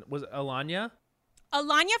person was Alanya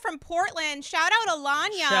from Portland. Shout out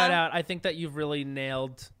Alanya. Shout out. I think that you've really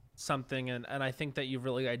nailed something, and I think that you've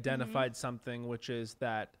really identified something, which is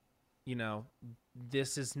that, you know,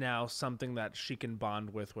 this is now something that she can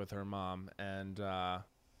bond with her mom, and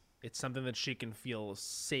it's something that she can feel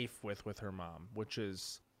safe with her mom, which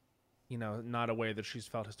is, you know, not a way that she's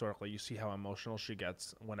felt historically. You see how emotional she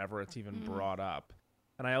gets whenever it's even brought up.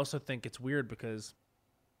 And I also think it's weird because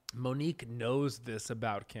Monique knows this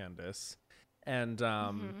about Candace, and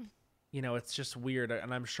you know, it's just weird.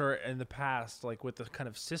 And I'm sure in the past, like with the kind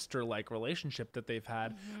of sister-like relationship that they've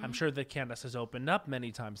had, I'm sure that Candace has opened up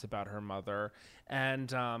many times about her mother,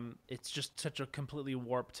 and it's just such a completely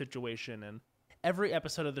warped situation. And every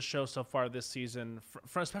episode of the show so far this season,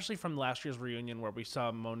 especially from last year's reunion where we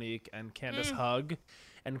saw Monique and Candace hug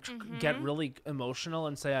and get really emotional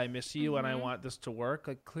and say, I miss you and I want this to work,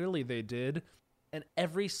 like clearly they did. And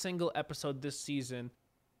every single episode this season,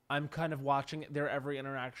 I'm kind of watching their every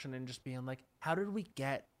interaction and just being like, how did we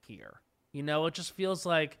get here? You know, it just feels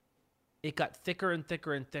like it got thicker and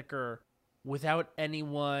thicker and thicker without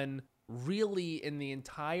anyone really in the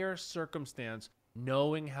entire circumstance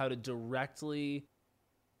knowing how to directly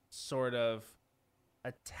sort of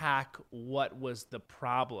attack what was the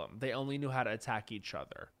problem. They only knew how to attack each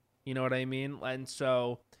other. You know what I mean? And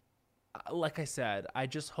so, like I said, I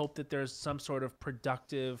just hope that there's some sort of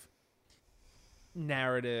productive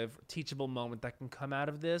narrative, teachable moment that can come out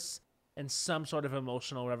of this, and some sort of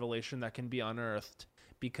emotional revelation that can be unearthed,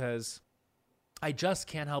 because I just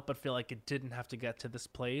can't help but feel like it didn't have to get to this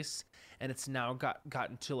place, and it's now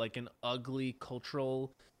gotten to like an ugly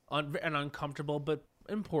cultural and uncomfortable but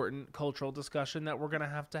important cultural discussion that we're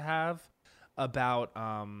gonna have about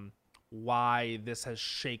why this has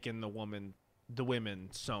shaken the women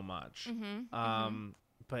so much.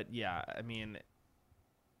 But yeah, I mean,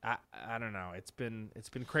 I don't know. It's been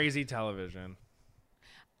crazy television.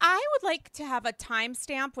 I would like to have a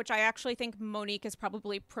timestamp, which I actually think Monique is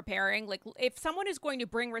probably preparing. Like, if someone is going to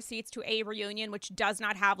bring receipts to a reunion, which does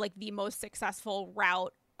not have like the most successful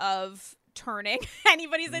route of turning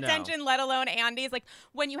anybody's attention, let alone Andy's, like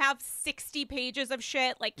when you have 60 pages of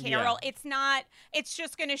shit like Carol, it's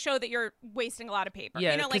just going to show that you're wasting a lot of paper.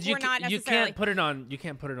 Yeah, you know, like we're not necessarily. You can't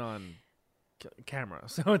put it on camera,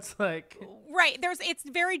 so it's like right, it's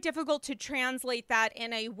very difficult to translate that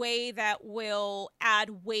in a way that will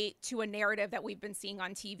add weight to a narrative that we've been seeing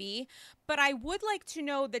on TV. But I would like to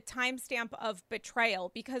know the timestamp of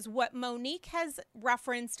betrayal, because what Monique has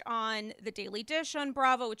referenced on the Daily Dish on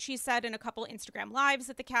Bravo, which she said in a couple Instagram lives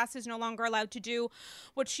that the cast is no longer allowed to do,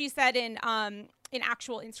 what she said in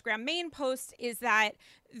actual Instagram main posts, is that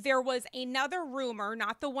there was another rumor,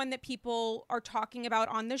 not the one that people are talking about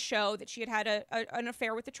on the show, that she had an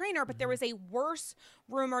affair with the trainer, but there was a worse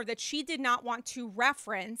rumor that she did not want to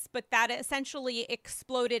reference, but that essentially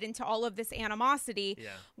exploded into all of this animosity,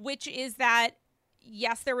 which is that,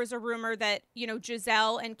 yes, there was a rumor that, you know,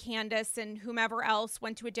 Giselle and Candace and whomever else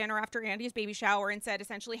went to a dinner after Andy's baby shower and said,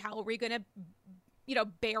 essentially, how are we going to, you know,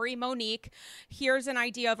 bury Monique? Here's an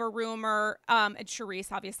idea of a rumor, and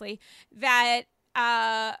Charisse, obviously, that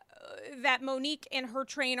Monique and her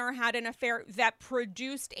trainer had an affair that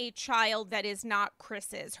produced a child that is not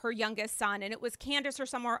Chris's, her youngest son. And it was Candace or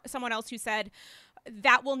someone else who said,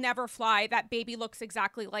 that will never fly. That baby looks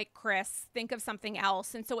exactly like Chris. Think of something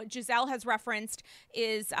else. And so what Giselle has referenced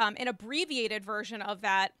is an abbreviated version of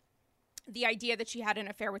that, the idea that she had an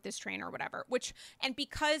affair with this trainer or whatever, and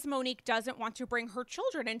because Monique doesn't want to bring her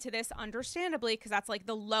children into this, understandably, because that's like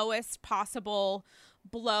the lowest possible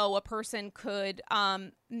blow a person could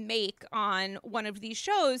make on one of these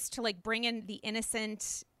shows, to like bring in the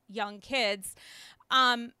innocent young kids.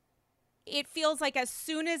 It feels like as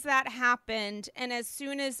soon as that happened, and as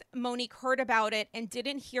soon as Monique heard about it and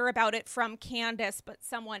didn't hear about it from Candace, but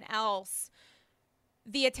someone else,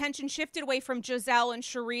 the attention shifted away from Giselle and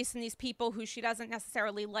Charisse and these people who she doesn't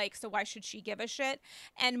necessarily like, so why should she give a shit?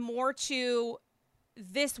 And more to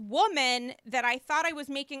this woman that I thought I was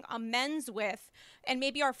making amends with, and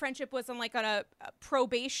maybe our friendship was on like a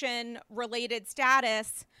probation-related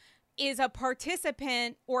status, is a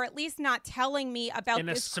participant, or at least not telling me about in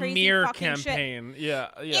this a crazy smear fucking campaign. shit. Yeah.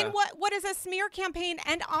 In what is a smear campaign,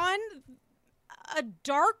 and on a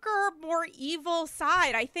darker, more evil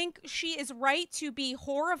side. I think she is right to be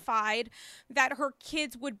horrified that her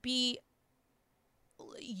kids would be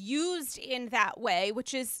used in that way,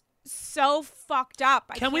 which is so fucked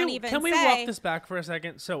up. Can we walk this back for a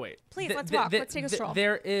second? So wait, please, let's walk. Let's take a stroll.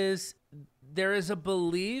 There is a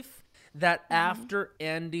belief that after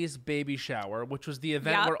Andy's baby shower, which was the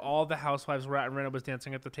event where all the housewives were at and Rinna was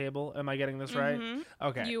dancing at the table. Am I getting this right?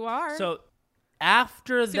 Okay. You are. So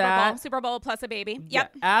after Super Bowl plus a baby.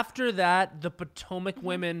 Yep. After that, the Potomac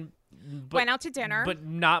women went out to dinner. But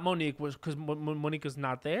not Monique, because Monique was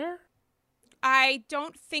not there? I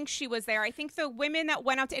don't think she was there. I think the women that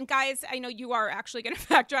went out to, and guys, I know you are actually going to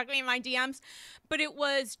fact check me in my DMs, but it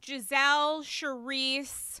was Giselle,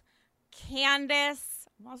 Charisse, Candace.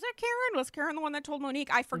 Was it Karen? Was Karen the one that told Monique?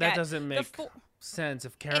 I forget. That doesn't make sense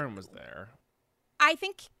if Karen was there. I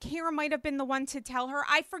think Karen might have been the one to tell her.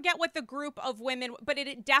 I forget what the group of women, but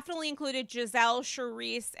it definitely included Giselle,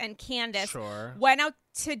 Charisse, and Candace. Sure. Went out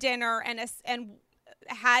to dinner and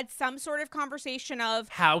had some sort of conversation of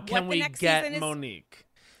how can we get Monique.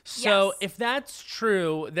 So if that's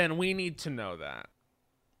true, then we need to know that.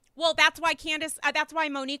 Well, that's why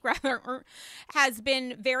Monique rather has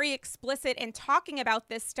been very explicit in talking about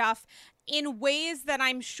this stuff in ways that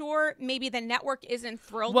I'm sure maybe the network isn't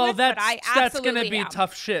thrilled with. Well, that's going to be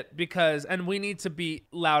tough shit, and we need to be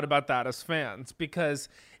loud about that as fans, because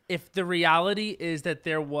if the reality is that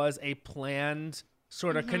there was a planned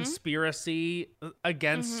sort of conspiracy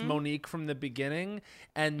against Monique from the beginning,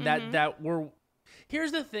 and that we're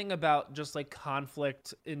Here's the thing about just like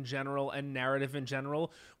conflict in general and narrative in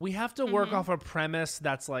general. We have to work off a premise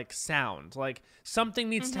that's like sound. Like something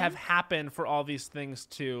needs to have happened for all these things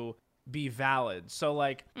to be valid. So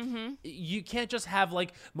like you can't just have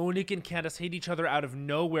like Monique and Candace hate each other out of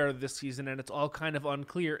nowhere this season and it's all kind of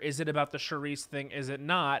unclear. Is it about the Charisse thing? Is it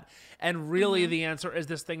not? And really the answer is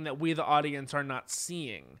this thing that we the audience are not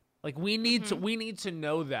seeing. Like we need to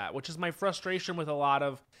know that, which is my frustration with a lot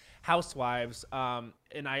of Housewives.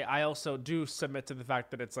 And I also do submit to the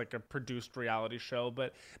fact that it's like a produced reality show,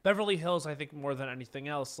 but Beverly Hills, I think more than anything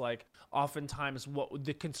else, like oftentimes what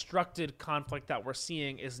the constructed conflict that we're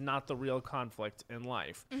seeing is not the real conflict in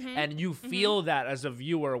life. And you feel that as a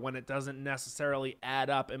viewer when it doesn't necessarily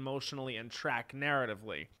add up emotionally and track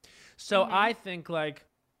narratively. So I think like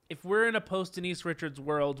if we're in a post Denise Richards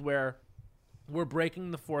world where we're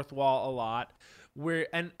breaking the fourth wall a lot,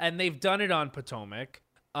 and they've done it on Potomac,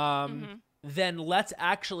 then let's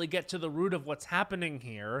actually get to the root of what's happening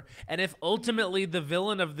here. And if ultimately the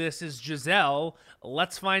villain of this is Giselle,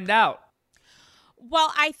 let's find out.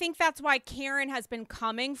 Well, I think that's why Karen has been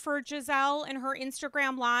coming for Giselle in her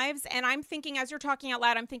Instagram lives. And I'm thinking, as you're talking out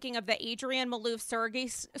loud, I'm thinking of the Adrienne Maloof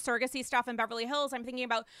surrogacy stuff in Beverly Hills. I'm thinking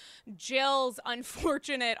about Jill's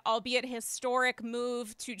unfortunate, albeit historic,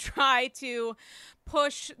 move to try to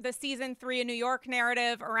push the season 3 of New York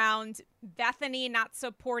narrative around Bethany not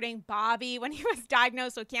supporting Bobby when he was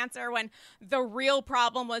diagnosed with cancer, when the real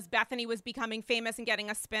problem was Bethany was becoming famous and getting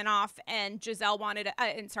a spinoff, and Jill wanted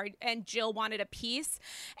a piece.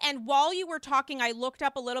 And while you were talking, I looked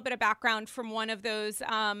up a little bit of background from one of those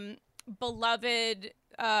beloved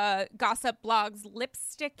gossip blogs,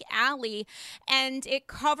 Lipstick Alley, and it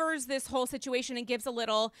covers this whole situation and gives a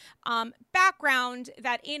little background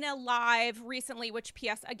that in a live recently, which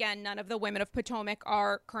P.S. again, none of the women of Potomac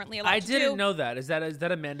are currently allowed to do. I didn't know that. Is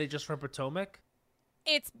that a mandate just for Potomac?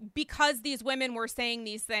 It's because these women were saying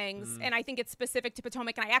these things, and I think it's specific to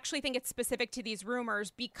Potomac, and I actually think it's specific to these rumors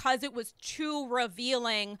because it was too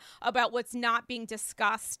revealing about what's not being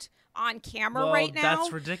discussed on camera right now.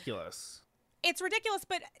 That's ridiculous. It's ridiculous,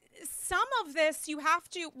 but some of this you have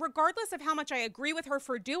to, regardless of how much I agree with her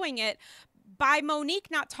for doing it, by Monique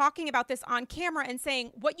not talking about this on camera and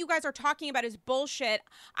saying, what you guys are talking about is bullshit.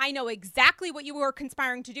 I know exactly what you were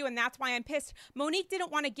conspiring to do, and that's why I'm pissed. Monique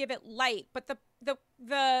didn't want to give it light, but the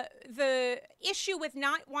issue with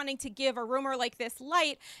not wanting to give a rumor like this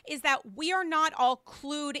light is that we are not all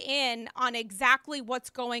clued in on exactly what's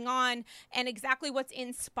going on and exactly what's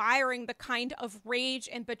inspiring the kind of rage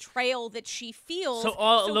and betrayal that she feels.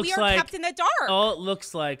 So we are kept in the dark. All it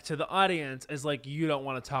looks like to the audience is like you don't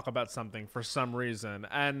want to talk about something for some reason,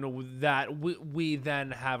 and that we then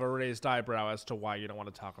have a raised eyebrow as to why you don't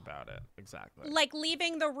want to talk about it. Exactly. Like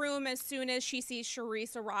leaving the room as soon as she sees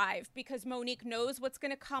Charisse arrive because Monique knows what's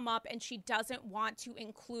going to come up and she doesn't want to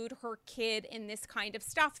include her kid in this kind of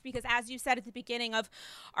stuff because, as you said at the beginning of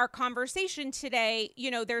our conversation today, you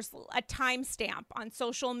know, there's a timestamp on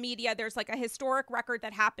social media. There's like a historic record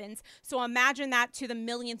that happens. So imagine that to the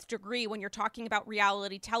millionth degree when you're talking about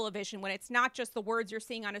reality television, when it's not just the words you're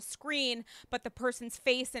seeing on a screen, but the person's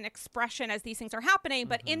face and expression as these things are happening.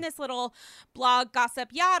 But in this little blog, Gossip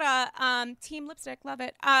Yada, Team Lipstick, love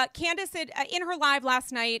it. Candace said in her live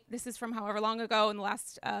last night, this is from however long ago, in the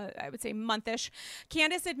last, I would say, monthish,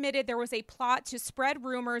 Candace admitted there was a plot to spread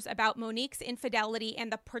rumors about Monique's infidelity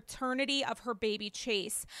and the paternity of her baby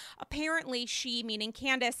Chase. Apparently, she, meaning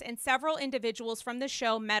Candace, and several individuals from the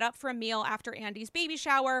show met up for a meal after Andy's baby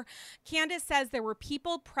shower. Candace says there were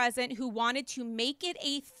people present who wanted to make it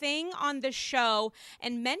a thing on the show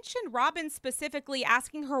and mentioned Robin specifically,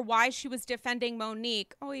 asking her why she was defending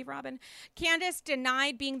Monique. Oh, Robin. Candace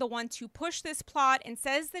denied being the one to push this plot and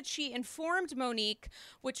says that she informed Monique,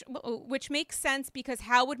 which makes sense because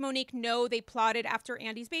how would Monique know they plotted after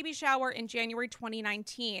Andy's baby shower in January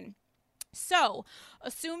 2019? So,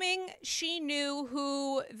 assuming she knew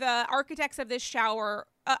who the architects of this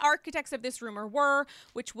rumor were,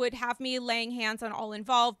 which would have me laying hands on all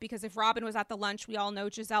involved, because if Robin was at the lunch, we all know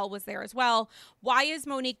Giselle was there as well. Why is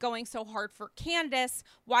Monique going so hard for Candace?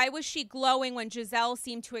 Why was she glowing when Giselle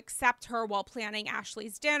seemed to accept her while planning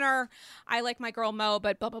Ashley's dinner? I like my girl Mo,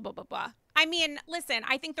 but blah, blah, blah, blah, blah. I mean, listen,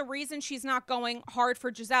 I think the reason she's not going hard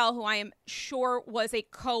for Giselle, who I am sure was a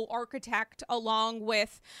co-architect along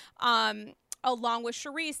with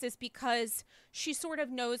Charisse, is because she sort of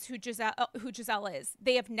knows who Giselle is.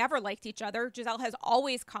 They have never liked each other. Giselle has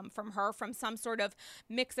always come from her from some sort of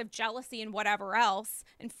mix of jealousy and whatever else,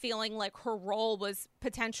 and feeling like her role was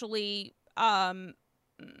potentially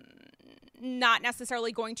not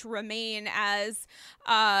necessarily going to remain as,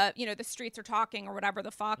 the streets are talking or whatever the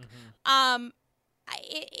fuck.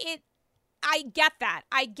 I get that.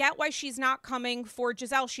 I get why she's not coming for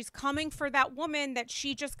Giselle. She's coming for that woman that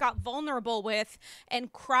she just got vulnerable with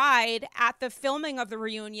and cried at the filming of the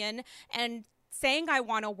reunion and saying, I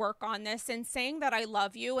want to work on this, and saying that I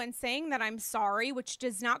love you, and saying that I'm sorry, which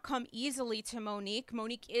does not come easily to Monique.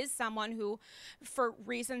 Monique is someone who, for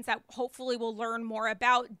reasons that hopefully we'll learn more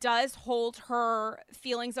about, does hold her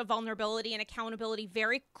feelings of vulnerability and accountability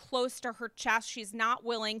very close to her chest. She's not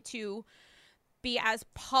willing to be as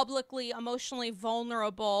publicly emotionally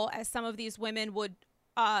vulnerable as some of these women would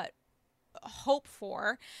hope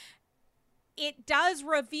for. It does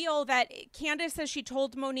reveal that Candace says she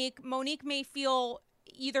told Monique may feel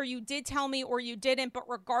either you did tell me or you didn't, but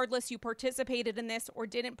regardless, you participated in this or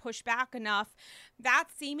didn't push back enough. That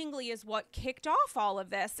seemingly is what kicked off all of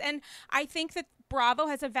this. And I think that Bravo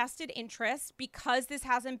has a vested interest because this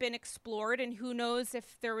hasn't been explored, and who knows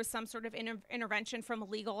if there was some sort of intervention from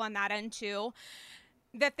legal on that end too,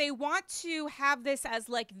 that they want to have this as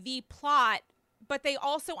like the plot, but they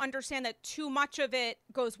also understand that too much of it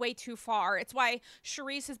goes way too far. It's why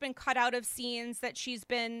Charisse has been cut out of scenes that she's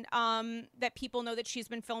been, that people know that she's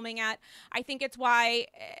been filming at. I think it's why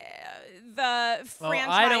the franchise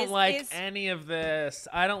I don't like any of this.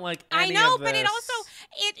 I don't like any of this. I know, but it also,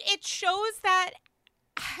 it shows that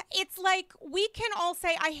it's like we can all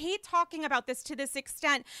say, I hate talking about this to this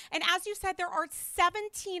extent. And as you said, there are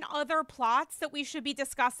 17 other plots that we should be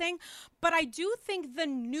discussing. But I do think the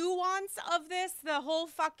nuance of this, the whole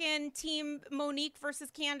fucking team Monique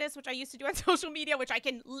versus Candace, which I used to do on social media, which I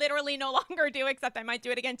can literally no longer do, except I might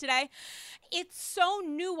do it again today. It's so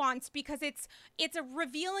nuanced because it's a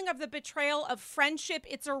revealing of the betrayal of friendship.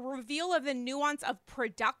 It's a reveal of the nuance of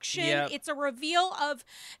production. Yep. It's a reveal of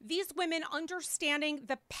these women understanding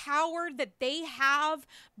the power that they have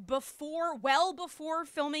well before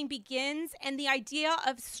filming begins, and the idea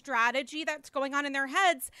of strategy that's going on in their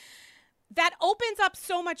heads that opens up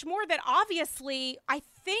so much more that obviously I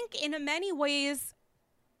think in many ways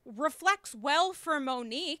reflects well for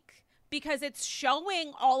Monique, because it's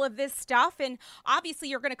showing all of this stuff. And obviously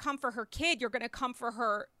you're going to come for her kid. You're going to come for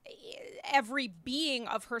her, every being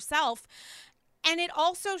of herself. And it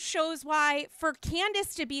also shows why for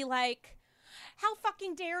Candace to be like, how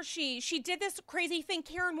fucking dare she? She did this crazy thing.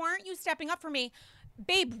 Karen, why aren't you stepping up for me?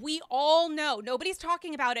 Babe, we all know. Nobody's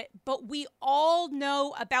talking about it, but we all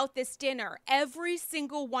know about this dinner. Every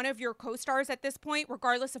single one of your co-stars at this point,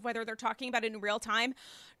 regardless of whether they're talking about it in real time,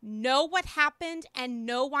 know what happened and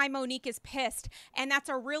know why Monique is pissed. And that's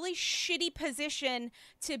a really shitty position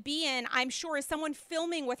to be in, I'm sure, as someone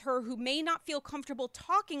filming with her who may not feel comfortable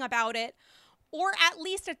talking about it, or at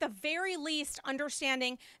least, at the very least,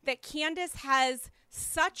 understanding that Candace has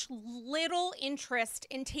such little interest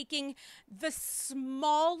in taking the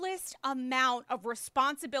smallest amount of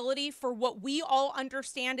responsibility for what we all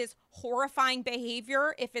understand is horrifying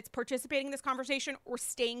behavior, if it's participating in this conversation or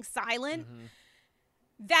staying silent. Mm-hmm.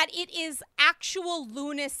 That it is actual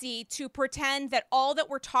lunacy to pretend that all that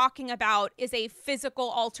we're talking about is a physical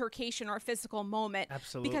altercation or a physical moment.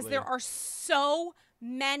 Absolutely. Because there are so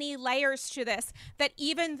many layers to this that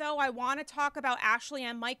even though I want to talk about Ashley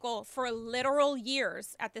and Michael for literal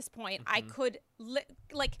years at this point, mm-hmm. I could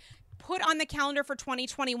put on the calendar for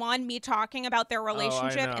 2021 me talking about their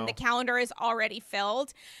relationship, and the calendar is already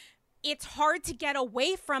filled. It's hard to get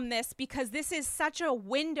away from this because this is such a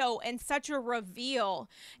window and such a reveal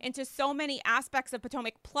into so many aspects of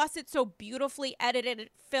Potomac. Plus, it's so beautifully edited,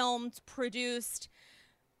 filmed, produced,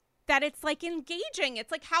 that it's like engaging.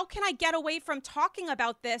 It's like, how can I get away from talking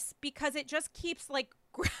about this? Because it just keeps like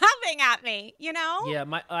grabbing at me, you know? Yeah,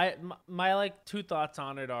 my like two thoughts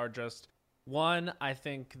on it are just, one, I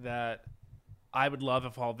think that I would love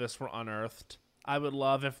if all this were unearthed. I would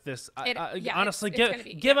love if this honestly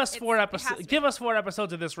give us 4 episodes. Give us 4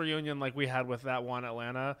 episodes of this reunion like we had with that one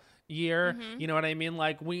Atlanta year. Mm-hmm. You know what I mean?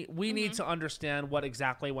 Like we mm-hmm. need to understand what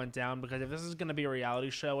exactly went down, because if this is going to be a reality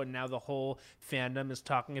show and now the whole fandom is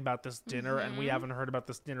talking about this dinner mm-hmm. and we haven't heard about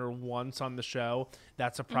this dinner once on the show,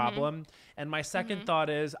 that's a problem. Mm-hmm. And my second mm-hmm. thought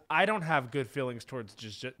is, I don't have good feelings towards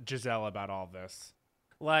Giselle about all this.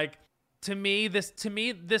 Like to me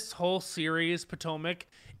this whole series, Potomac,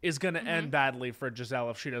 is going to mm-hmm. end badly for Giselle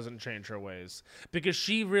if she doesn't change her ways, because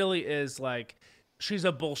she really is like, she's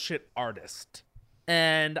a bullshit artist.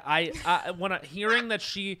 And when hearing that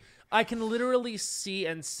I can literally see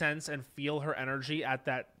and sense and feel her energy at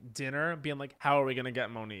that dinner being like, how are we going to get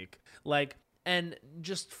Monique? Like, and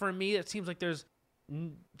just for me, it seems like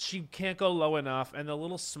she can't go low enough. And the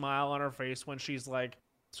little smile on her face when she's like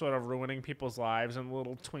sort of ruining people's lives, and the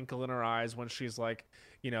little twinkle in her eyes when she's like,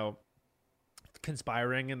 you know,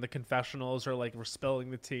 conspiring in the confessionals, or like we're spilling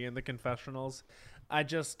the tea in the confessionals.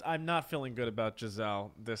 I'm not feeling good about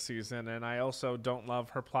Giselle this season, and I also don't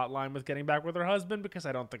love her plot line with getting back with her husband because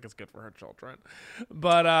I don't think it's good for her children.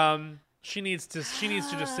 But she needs to just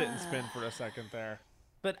sit and spin for a second there.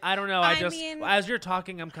 But I don't know. I mean, as you're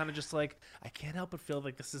talking, I'm kind of just like, I can't help but feel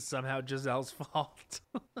like this is somehow Giselle's fault.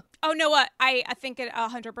 Oh, no, what? I think it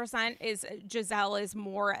 100% is Giselle is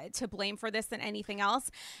more to blame for this than anything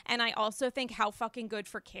else. And I also think how fucking good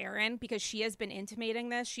for Karen, because she has been intimating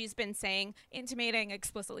this. She's been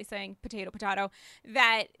explicitly saying, potato,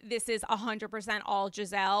 that this is 100% all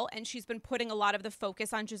Giselle. And she's been putting a lot of the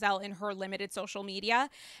focus on Giselle in her limited social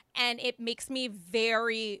media. And it makes me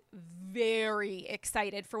very, very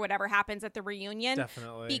excited for whatever happens at the reunion.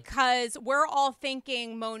 Definitely. Because we're all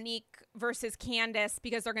thinking Monique versus Candace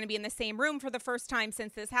because they're going to be in the same room for the first time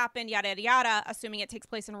since this happened, yada, yada, yada, assuming it takes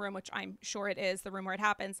place in a room, which I'm sure it is, the room where it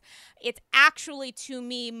happens. It's actually, to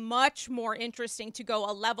me, much more interesting to go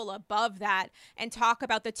a level above that and talk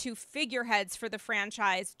about the two figureheads for the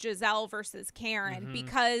franchise, Giselle versus Karen,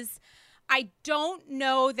 because I don't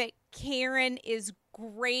know that Karen is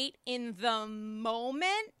great in the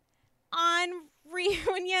moment on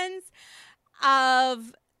reunions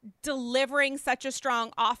of delivering such a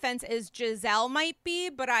strong offense as Giselle might be,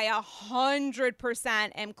 but I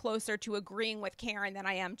 100% am closer to agreeing with Karen than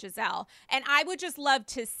I am Giselle. And I would just love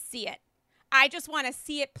to see it. I just want to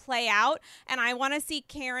see it play out, and I want to see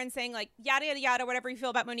Karen saying, like, yada, yada, yada, whatever you feel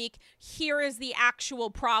about Monique, here is the actual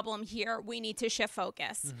problem here. We need to shift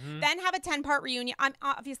focus. Then have a 10-part reunion. I'm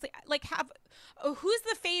obviously, like, who's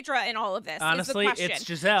the Phaedra in all of this? Honestly, is the question. it's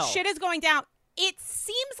Giselle. Shit is going down. It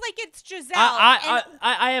seems like it's Giselle.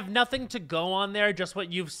 I have nothing to go on there, just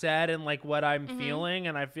what you've said and, like, what I'm feeling,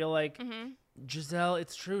 and I feel like Giselle,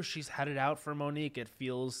 it's true. She's had it out for Monique. It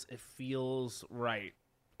feels right.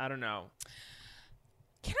 I don't know.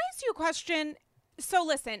 Can I ask you a question? So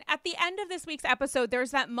listen, at the end of this week's episode, there's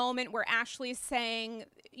that moment where Ashley's saying,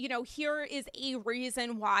 you know, here is a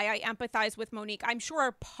reason why I empathize with Monique. I'm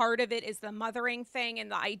sure part of it is the mothering thing and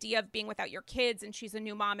the idea of being without your kids, and she's a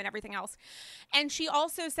new mom and everything else. And she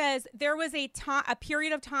also says there was a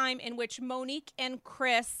period of time in which Monique and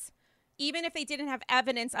Chris, even if they didn't have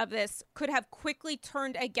evidence of this, could have quickly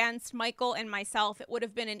turned against Michael and myself. It would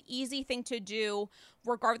have been an easy thing to do,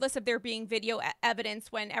 regardless of there being video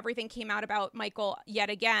evidence when everything came out about Michael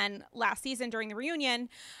yet again last season during the reunion.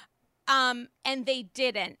 And they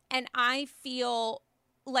didn't. And I feel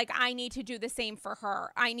like I need to do the same for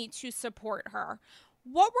her. I need to support her.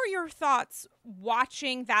 What were your thoughts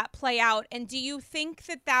watching that play out? And do you think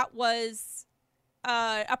that that was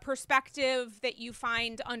a perspective that you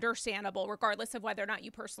find understandable, regardless of whether or not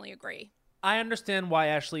you personally agree? I understand why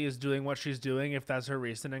Ashley is doing what she's doing. If that's her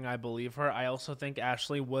reasoning, I believe her. I also think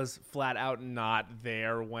Ashley was flat out not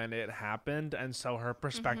there when it happened, and so her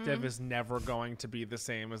perspective is never going to be the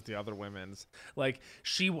same as the other women's. Like,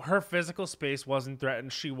 her physical space wasn't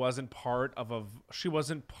threatened. She wasn't part of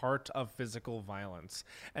physical violence,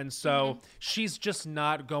 and so she's just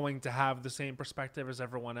not going to have the same perspective as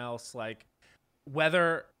everyone else. Like,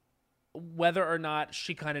 whether or not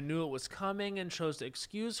she kind of knew it was coming and chose to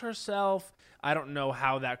excuse herself, I don't know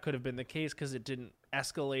how that could have been the case because it didn't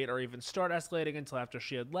escalate or even start escalating until after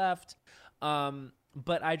she had left.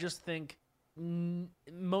 But I just think,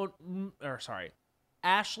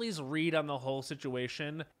 Ashley's read on the whole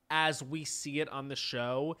situation as we see it on the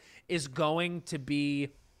show is going to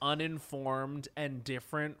be uninformed and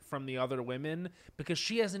different from the other women because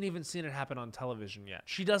she hasn't even seen it happen on television yet.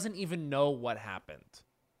 She doesn't even know what happened.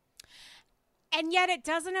 And yet it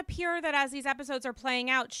doesn't appear that as these episodes are playing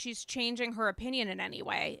out, she's changing her opinion in any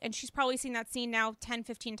way. And she's probably seen that scene now 10,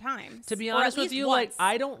 15 times. To be honest with you, once. Like,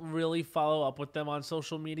 I don't really follow up with them on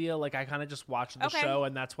social media. Like, I kind of just watch the show,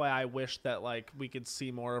 and that's why I wish that, like, we could see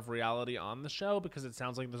more of reality on the show because it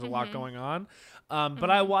sounds like there's a lot going on. But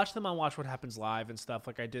I watch them on Watch What Happens Live and stuff.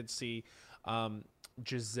 Like, I did see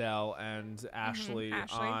Giselle and Ashley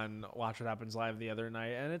on Watch What Happens Live the other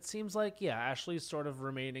night, and it seems like Ashley's sort of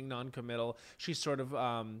remaining non-committal. She's sort of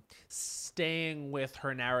staying with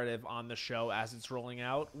her narrative on the show as it's rolling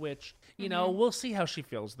out, which you know, we'll see how she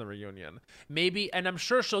feels in the reunion. Maybe, and I'm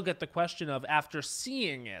sure she'll get the question of, after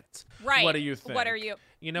seeing it, what do you think? What are you?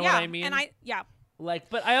 You know what I mean? And Like,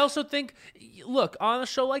 but I also think, look, on a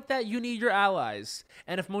show like that, you need your allies,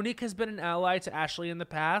 and if Monique has been an ally to Ashley in the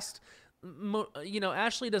past, you know,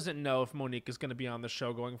 Ashley doesn't know if Monique is going to be on the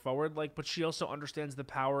show going forward, like, but she also understands the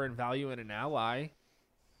power and value in an ally.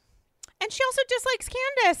 And she also dislikes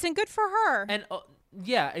Candace, and good for her. And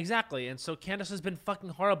yeah, exactly. And so Candace has been fucking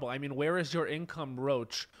horrible. I mean, where is your income,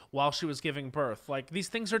 Roach, while she was giving birth? Like, these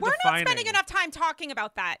things are defining. We're not spending enough time talking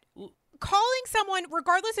about that. calling someone,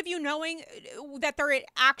 regardless of you knowing that they're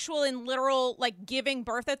actual and literal, like, giving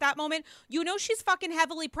birth at that moment, you know she's fucking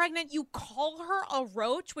heavily pregnant. You call her a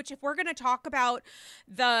roach, which, if we're going to talk about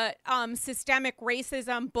the systemic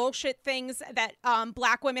racism bullshit things that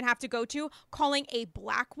Black women have to go to, calling a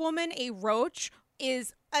Black woman a roach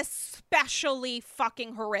is especially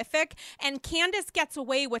fucking horrific. And Candace gets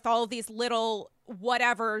away with all these little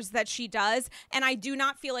whatevers that she does, and I do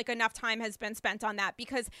not feel like enough time has been spent on that,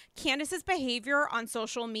 because Candace's behavior on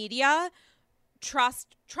social media,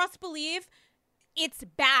 trust believe, it's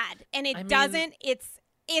bad, and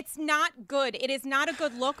it's not good. It is not a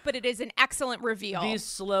good look, but it is an excellent reveal. These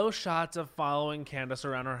slow shots of following Candace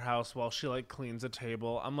around her house while she, like, cleans a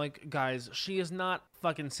table. I'm like, guys, she is not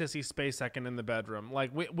fucking Sissy Spacek in the bedroom.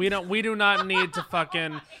 Like, we do not need to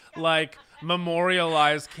fucking, like,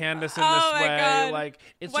 memorialize Candace in this way. God. Like,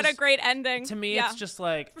 it's what just, a great ending. To me, it's just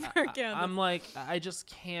like, I'm like, I just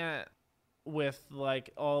can't with, like,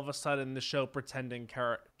 all of a sudden the show pretending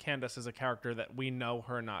Candace is a character that we know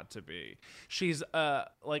her not to be. She's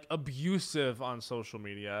like, abusive on social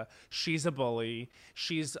media. She's a bully.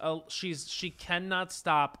 She cannot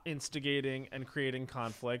stop instigating and creating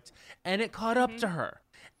conflict, and it caught up to her.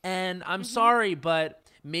 And I'm sorry, but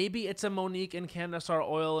maybe it's a Monique and Candace are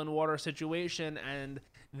oil and water situation, and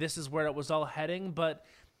this is where it was all heading, but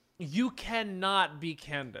you cannot be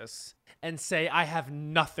Candace and say, I have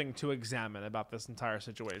nothing to examine about this entire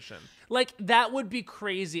situation. Like, that would be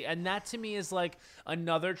crazy. And that, to me, is, like,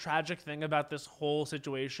 another tragic thing about this whole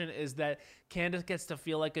situation, is that Candace gets to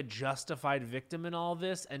feel like a justified victim in all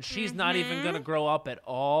this, and she's not even going to grow up at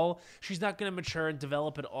all. She's not going to mature and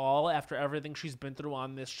develop at all after everything she's been through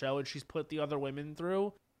on this show and she's put the other women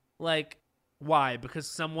through. Like, why? Because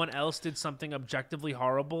someone else did something objectively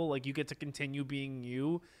horrible? Like, you get to continue being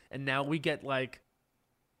you, and now we get, like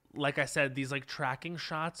I said, these, like, tracking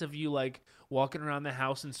shots of you, like, walking around the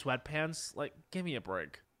house in sweatpants. Like, give me a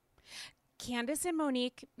break. Candace and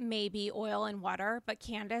Monique may be oil and water, but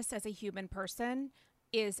Candace as a human person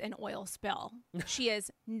is an oil spill. She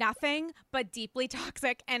is nothing but deeply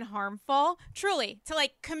toxic and harmful, truly, to,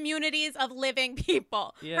 like, communities of living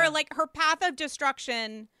people. Yeah. Her path of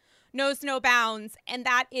destruction knows no bounds, and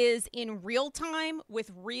that is in real time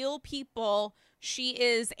with real people. She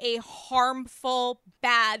is a harmful,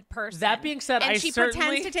 bad person. That being said, and she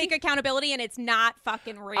pretends to take accountability, and it's not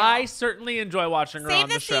fucking real. I certainly enjoy watching her on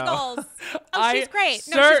the show. Save the seagulls. Oh, she's great.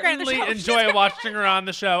 She's great on the show. Enjoy watching her on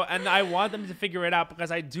the show, and I want them to figure it out because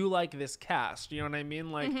I do like this cast. You know what I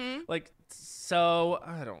mean? Like, so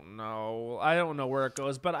I don't know. I don't know where it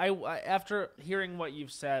goes, but I after hearing what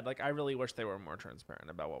you've said, like, I really wish they were more transparent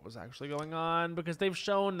about what was actually going on, because they've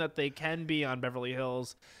shown that they can be on Beverly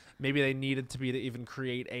Hills. Maybe they needed to be to even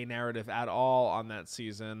create a narrative at all on that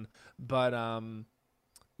season. But,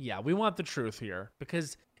 yeah, we want the truth here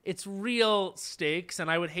because it's real stakes.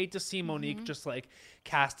 And I would hate to see Monique just, like,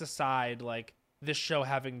 cast aside, like, this show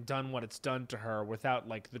having done what it's done to her without,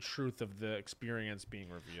 like, the truth of the experience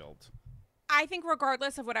being revealed. I think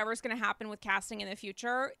regardless of whatever's going to happen with casting in the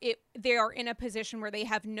future, they are in a position where they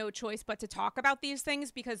have no choice but to talk about these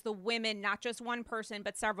things, because the women, not just one person,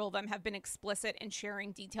 but several of them, have been explicit in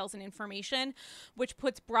sharing details and information, which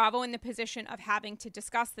puts Bravo in the position of having to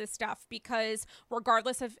discuss this stuff, because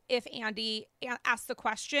regardless of if Andy asks the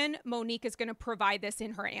question, Monique is going to provide this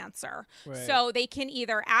in her answer. Right. So they can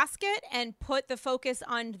either ask it and put the focus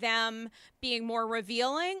on them being more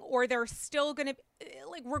revealing, or they're still going to,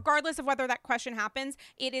 like, regardless of whether that question happens,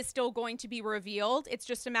 it is still going to be revealed. It's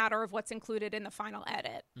just a matter of what's included in the final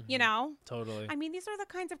edit, you know? Totally. I mean, these are the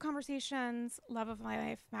kinds of conversations, love of my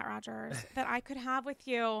life, Matt Rogers, that I could have with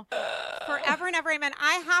you forever and ever. Amen.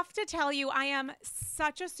 I have to tell you, I am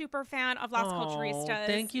such a super fan of Las Culturistas.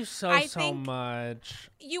 Thank you so much.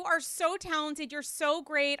 You are so talented. You're so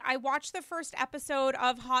great. I watched the first episode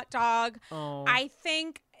of Hot Dog. I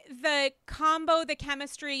think the combo, the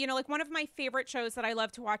chemistry, you know, like, one of my favorite shows that I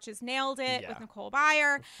love to watch is Nailed It with Nicole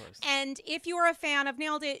Byer. And if you are a fan of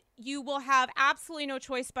Nailed It, you will have absolutely no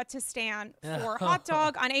choice but to stand for Hot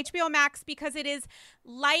Dog on HBO Max, because it is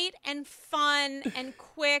light and fun and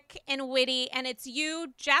quick and witty. And it's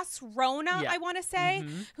you, Jess Rona, I want to say,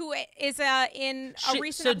 who is in a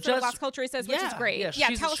recent episode of Las Culturistas, which is great. Yeah,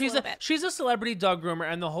 tell us a little bit. She's a celebrity dog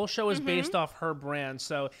groomer, and the whole show is based off her brand.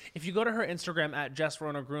 So if you go to her Instagram at Jess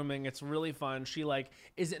Rona grooming. It's really fun. She like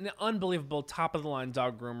is an unbelievable top of the line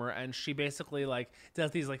dog groomer, and she basically like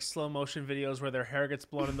does these like slow motion videos where their hair gets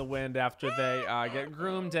blown in the wind after they get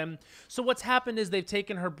groomed. And so what's happened is they've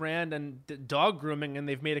taken her brand and dog grooming, and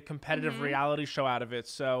they've made a competitive reality show out of it.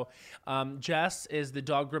 So Jess is the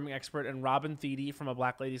dog grooming expert, and Robin Thede from A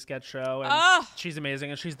Black Lady Sketch Show, and she's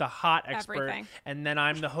amazing, and she's the hot expert. Everything. And then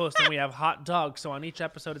I'm the host, and we have hot dogs. So on each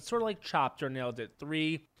episode, it's sort of like Chopped or Nailed It.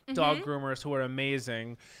 3 dog groomers who are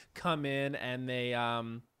amazing come in, and they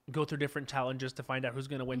go through different challenges to find out who's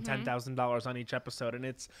going to win $10,000 on each episode. And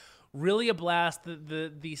it's really a blast.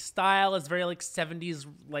 The style is very like 70s,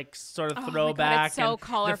 like sort of throwback. God, it's so and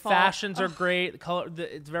colorful. The fashions are great.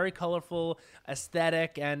 It's very colorful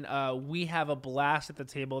aesthetic, and we have a blast at the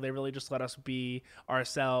table. They really just let us be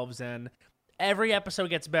ourselves, and every episode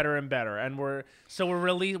gets better and better. And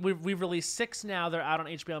we've released 6 now. They're out on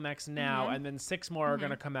HBO Max now, and then 6 more are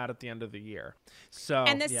going to come out at the end of the year. So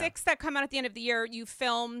and the 6 that come out at the end of the year, you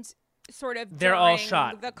filmed sort of they're during all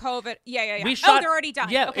shot. the COVID. Yeah. We shot, they're already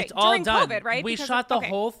done. Yeah, okay. it's all during done. COVID, right? We shot the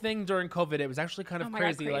whole thing during COVID. It was actually kind of my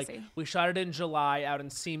God, crazy. Like crazy. we shot it in July out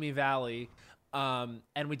in Simi Valley.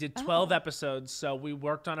 And we did 12 episodes, so we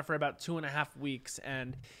worked on it for about 2.5 weeks,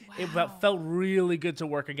 and it felt really good to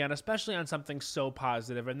work again, especially on something so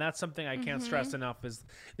positive. And that's something I can't stress enough, is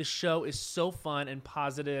the show is so fun and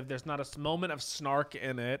positive. There's not a moment of snark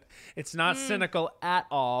in it. It's not cynical at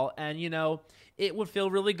all. And, you know, it would feel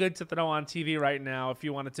really good to throw on TV right now if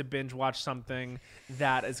you wanted to binge watch something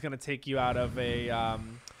that is going to take you out of a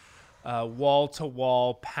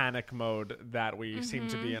wall-to-wall panic mode that we seem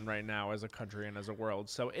to be in right now as a country and as a world.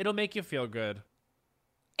 So it'll make you feel good.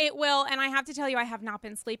 It will. And I have to tell you, I have not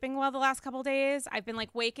been sleeping well the last couple of days. I've been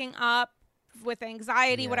like waking up with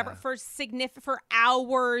anxiety, whatever, for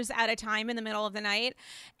hours at a time in the middle of the night.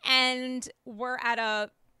 And we're at a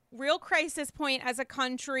real crisis point as a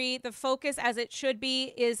country. The focus, as it should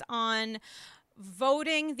be, is on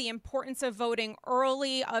voting, the importance of voting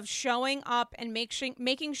early, of showing up and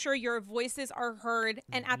making sure your voices are heard,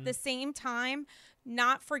 and at the same time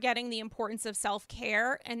not forgetting the importance of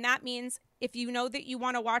self-care. And that means if you know that you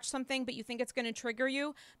want to watch something but you think it's going to trigger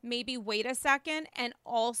you, maybe wait a second. And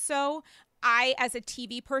also, I, as a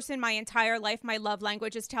TV person, my entire life, my love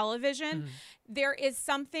language is television. There is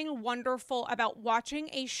something wonderful about watching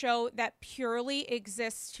a show that purely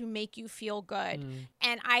exists to make you feel good.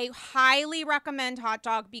 And I highly recommend Hot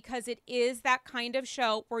Dog, because it is that kind of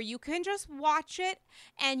show where you can just watch it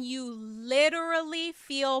and you literally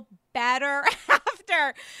feel better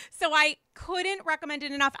after. So I couldn't recommend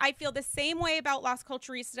it enough. I feel the same way about Las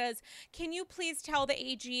Culturistas. Can you please tell the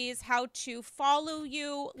AGs how to follow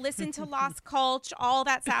you, listen to Las Culture, all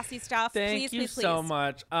that sassy stuff? Thank you so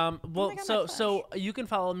much. Well, so you can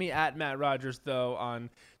follow me at Matt Rogers, though, on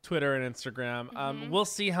Twitter and Instagram. We'll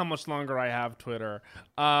see how much longer I have Twitter.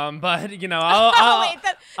 But you know,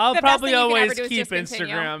 I'll probably always keep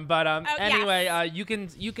Instagram. But anyway, you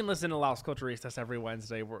can listen to Las Culturistas every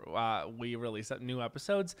Wednesday. We release new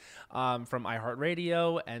episodes from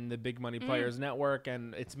iHeartRadio and the Big Money Players Network,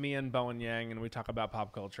 and it's me and Bowen Yang, and we talk about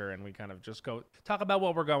pop culture, and we kind of just talk about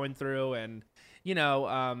what we're going through, and you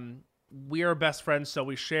know, we are best friends, so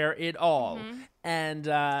we share it all. And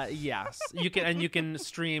yes, you can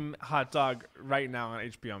stream Hot Dog right now on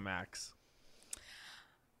HBO Max.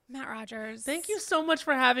 Matt Rogers, thank you so much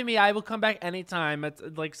for having me. I will come back anytime. It's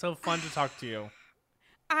like so fun to talk to you.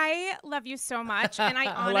 I love you so much, and I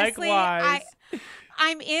honestly, Likewise.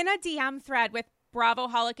 I'm in a DM thread with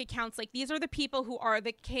Bravoholic accounts. Like, these are the people who are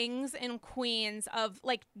the kings and queens of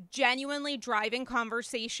like genuinely driving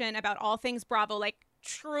conversation about all things Bravo. Like,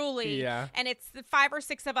 truly. Yeah. And it's the 5 or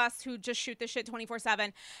 6 of us who just shoot the shit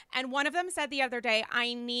 24/7. And one of them said the other day,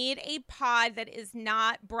 I need a pod that is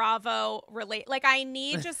not Bravo related. Like, I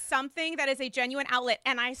need just something that is a genuine outlet.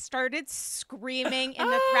 And I started screaming in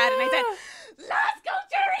the thread, and I said, let's go,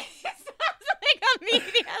 Jerry. Like,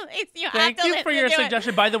 immediately. So Thank you for your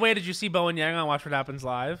suggestion. By the way, did you see Bowen Yang on Watch What Happens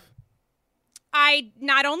Live? I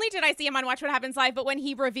not only did I see him on Watch What Happens Live, but when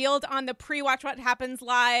he revealed on the pre-Watch What Happens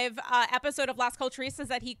Live episode of Las Culturistas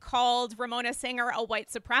that he called Ramona Singer a white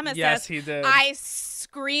supremacist. Yes, he did. I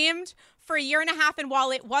screamed for a year and a half, and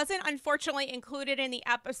while it wasn't unfortunately included in the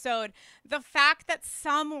episode, the fact that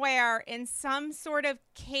somewhere in some sort of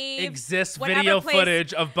cave exists video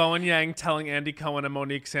footage of Bowen Yang telling Andy Cohen and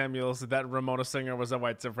Monique Samuels that Ramona Singer was a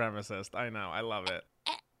white supremacist. I know. I love it.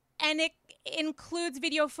 And it includes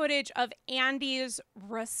video footage of Andy's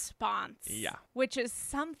response. Yeah. Which is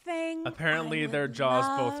something. Apparently their jaws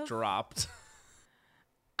both dropped.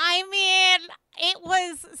 I mean, it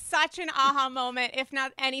was such an aha moment, if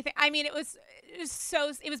not anything. I mean, it was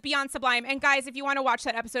it was beyond sublime. And guys, if you want to watch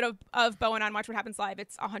that episode of Bowen on Watch What Happens Live,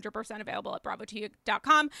 it's 100% available at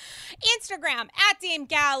bravo2u.com. Instagram at Dame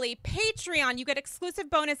Galley. Patreon, you get exclusive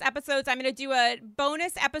bonus episodes. I'm going to do a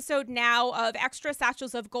bonus episode now of extra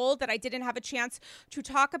satchels of gold that I didn't have a chance to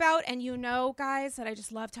talk about. And you know, guys, that I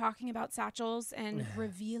just love talking about satchels and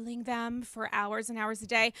revealing them for hours and hours a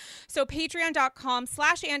day. So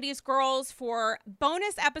patreon.com/Andy's Girls for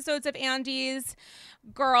bonus episodes of Andy's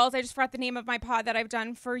Girls. I just forgot the name of my pod that I've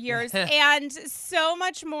done for years. And so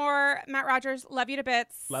much more. Matt Rogers, love you to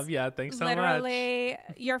bits. Love ya. Thanks so much. Literally,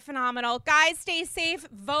 you're phenomenal. Guys, stay safe.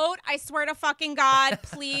 Vote. I swear to fucking God,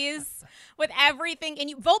 please, with everything. And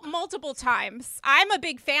you vote multiple times. I'm a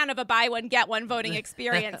big fan of a buy one, get one voting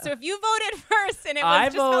experience. So if you voted first and it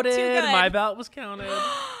was felt too good. My ballot was counted.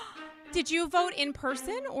 Did you vote in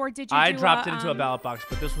person or did you I dropped it into a ballot box,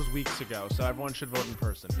 but this was weeks ago, so everyone should vote in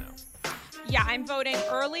person now. Yeah, I'm voting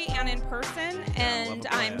early and in person, and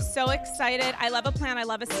I'm so excited. I love a plan. I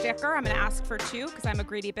love a sticker. I'm going to ask for 2 because I'm a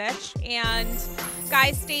greedy bitch. And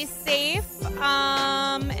guys, stay safe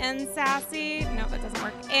and sassy. No, that doesn't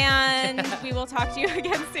work. And we will talk to you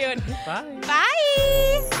again soon. Bye. Bye.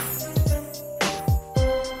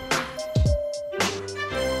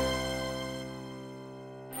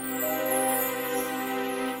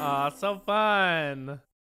 Aw, so fun.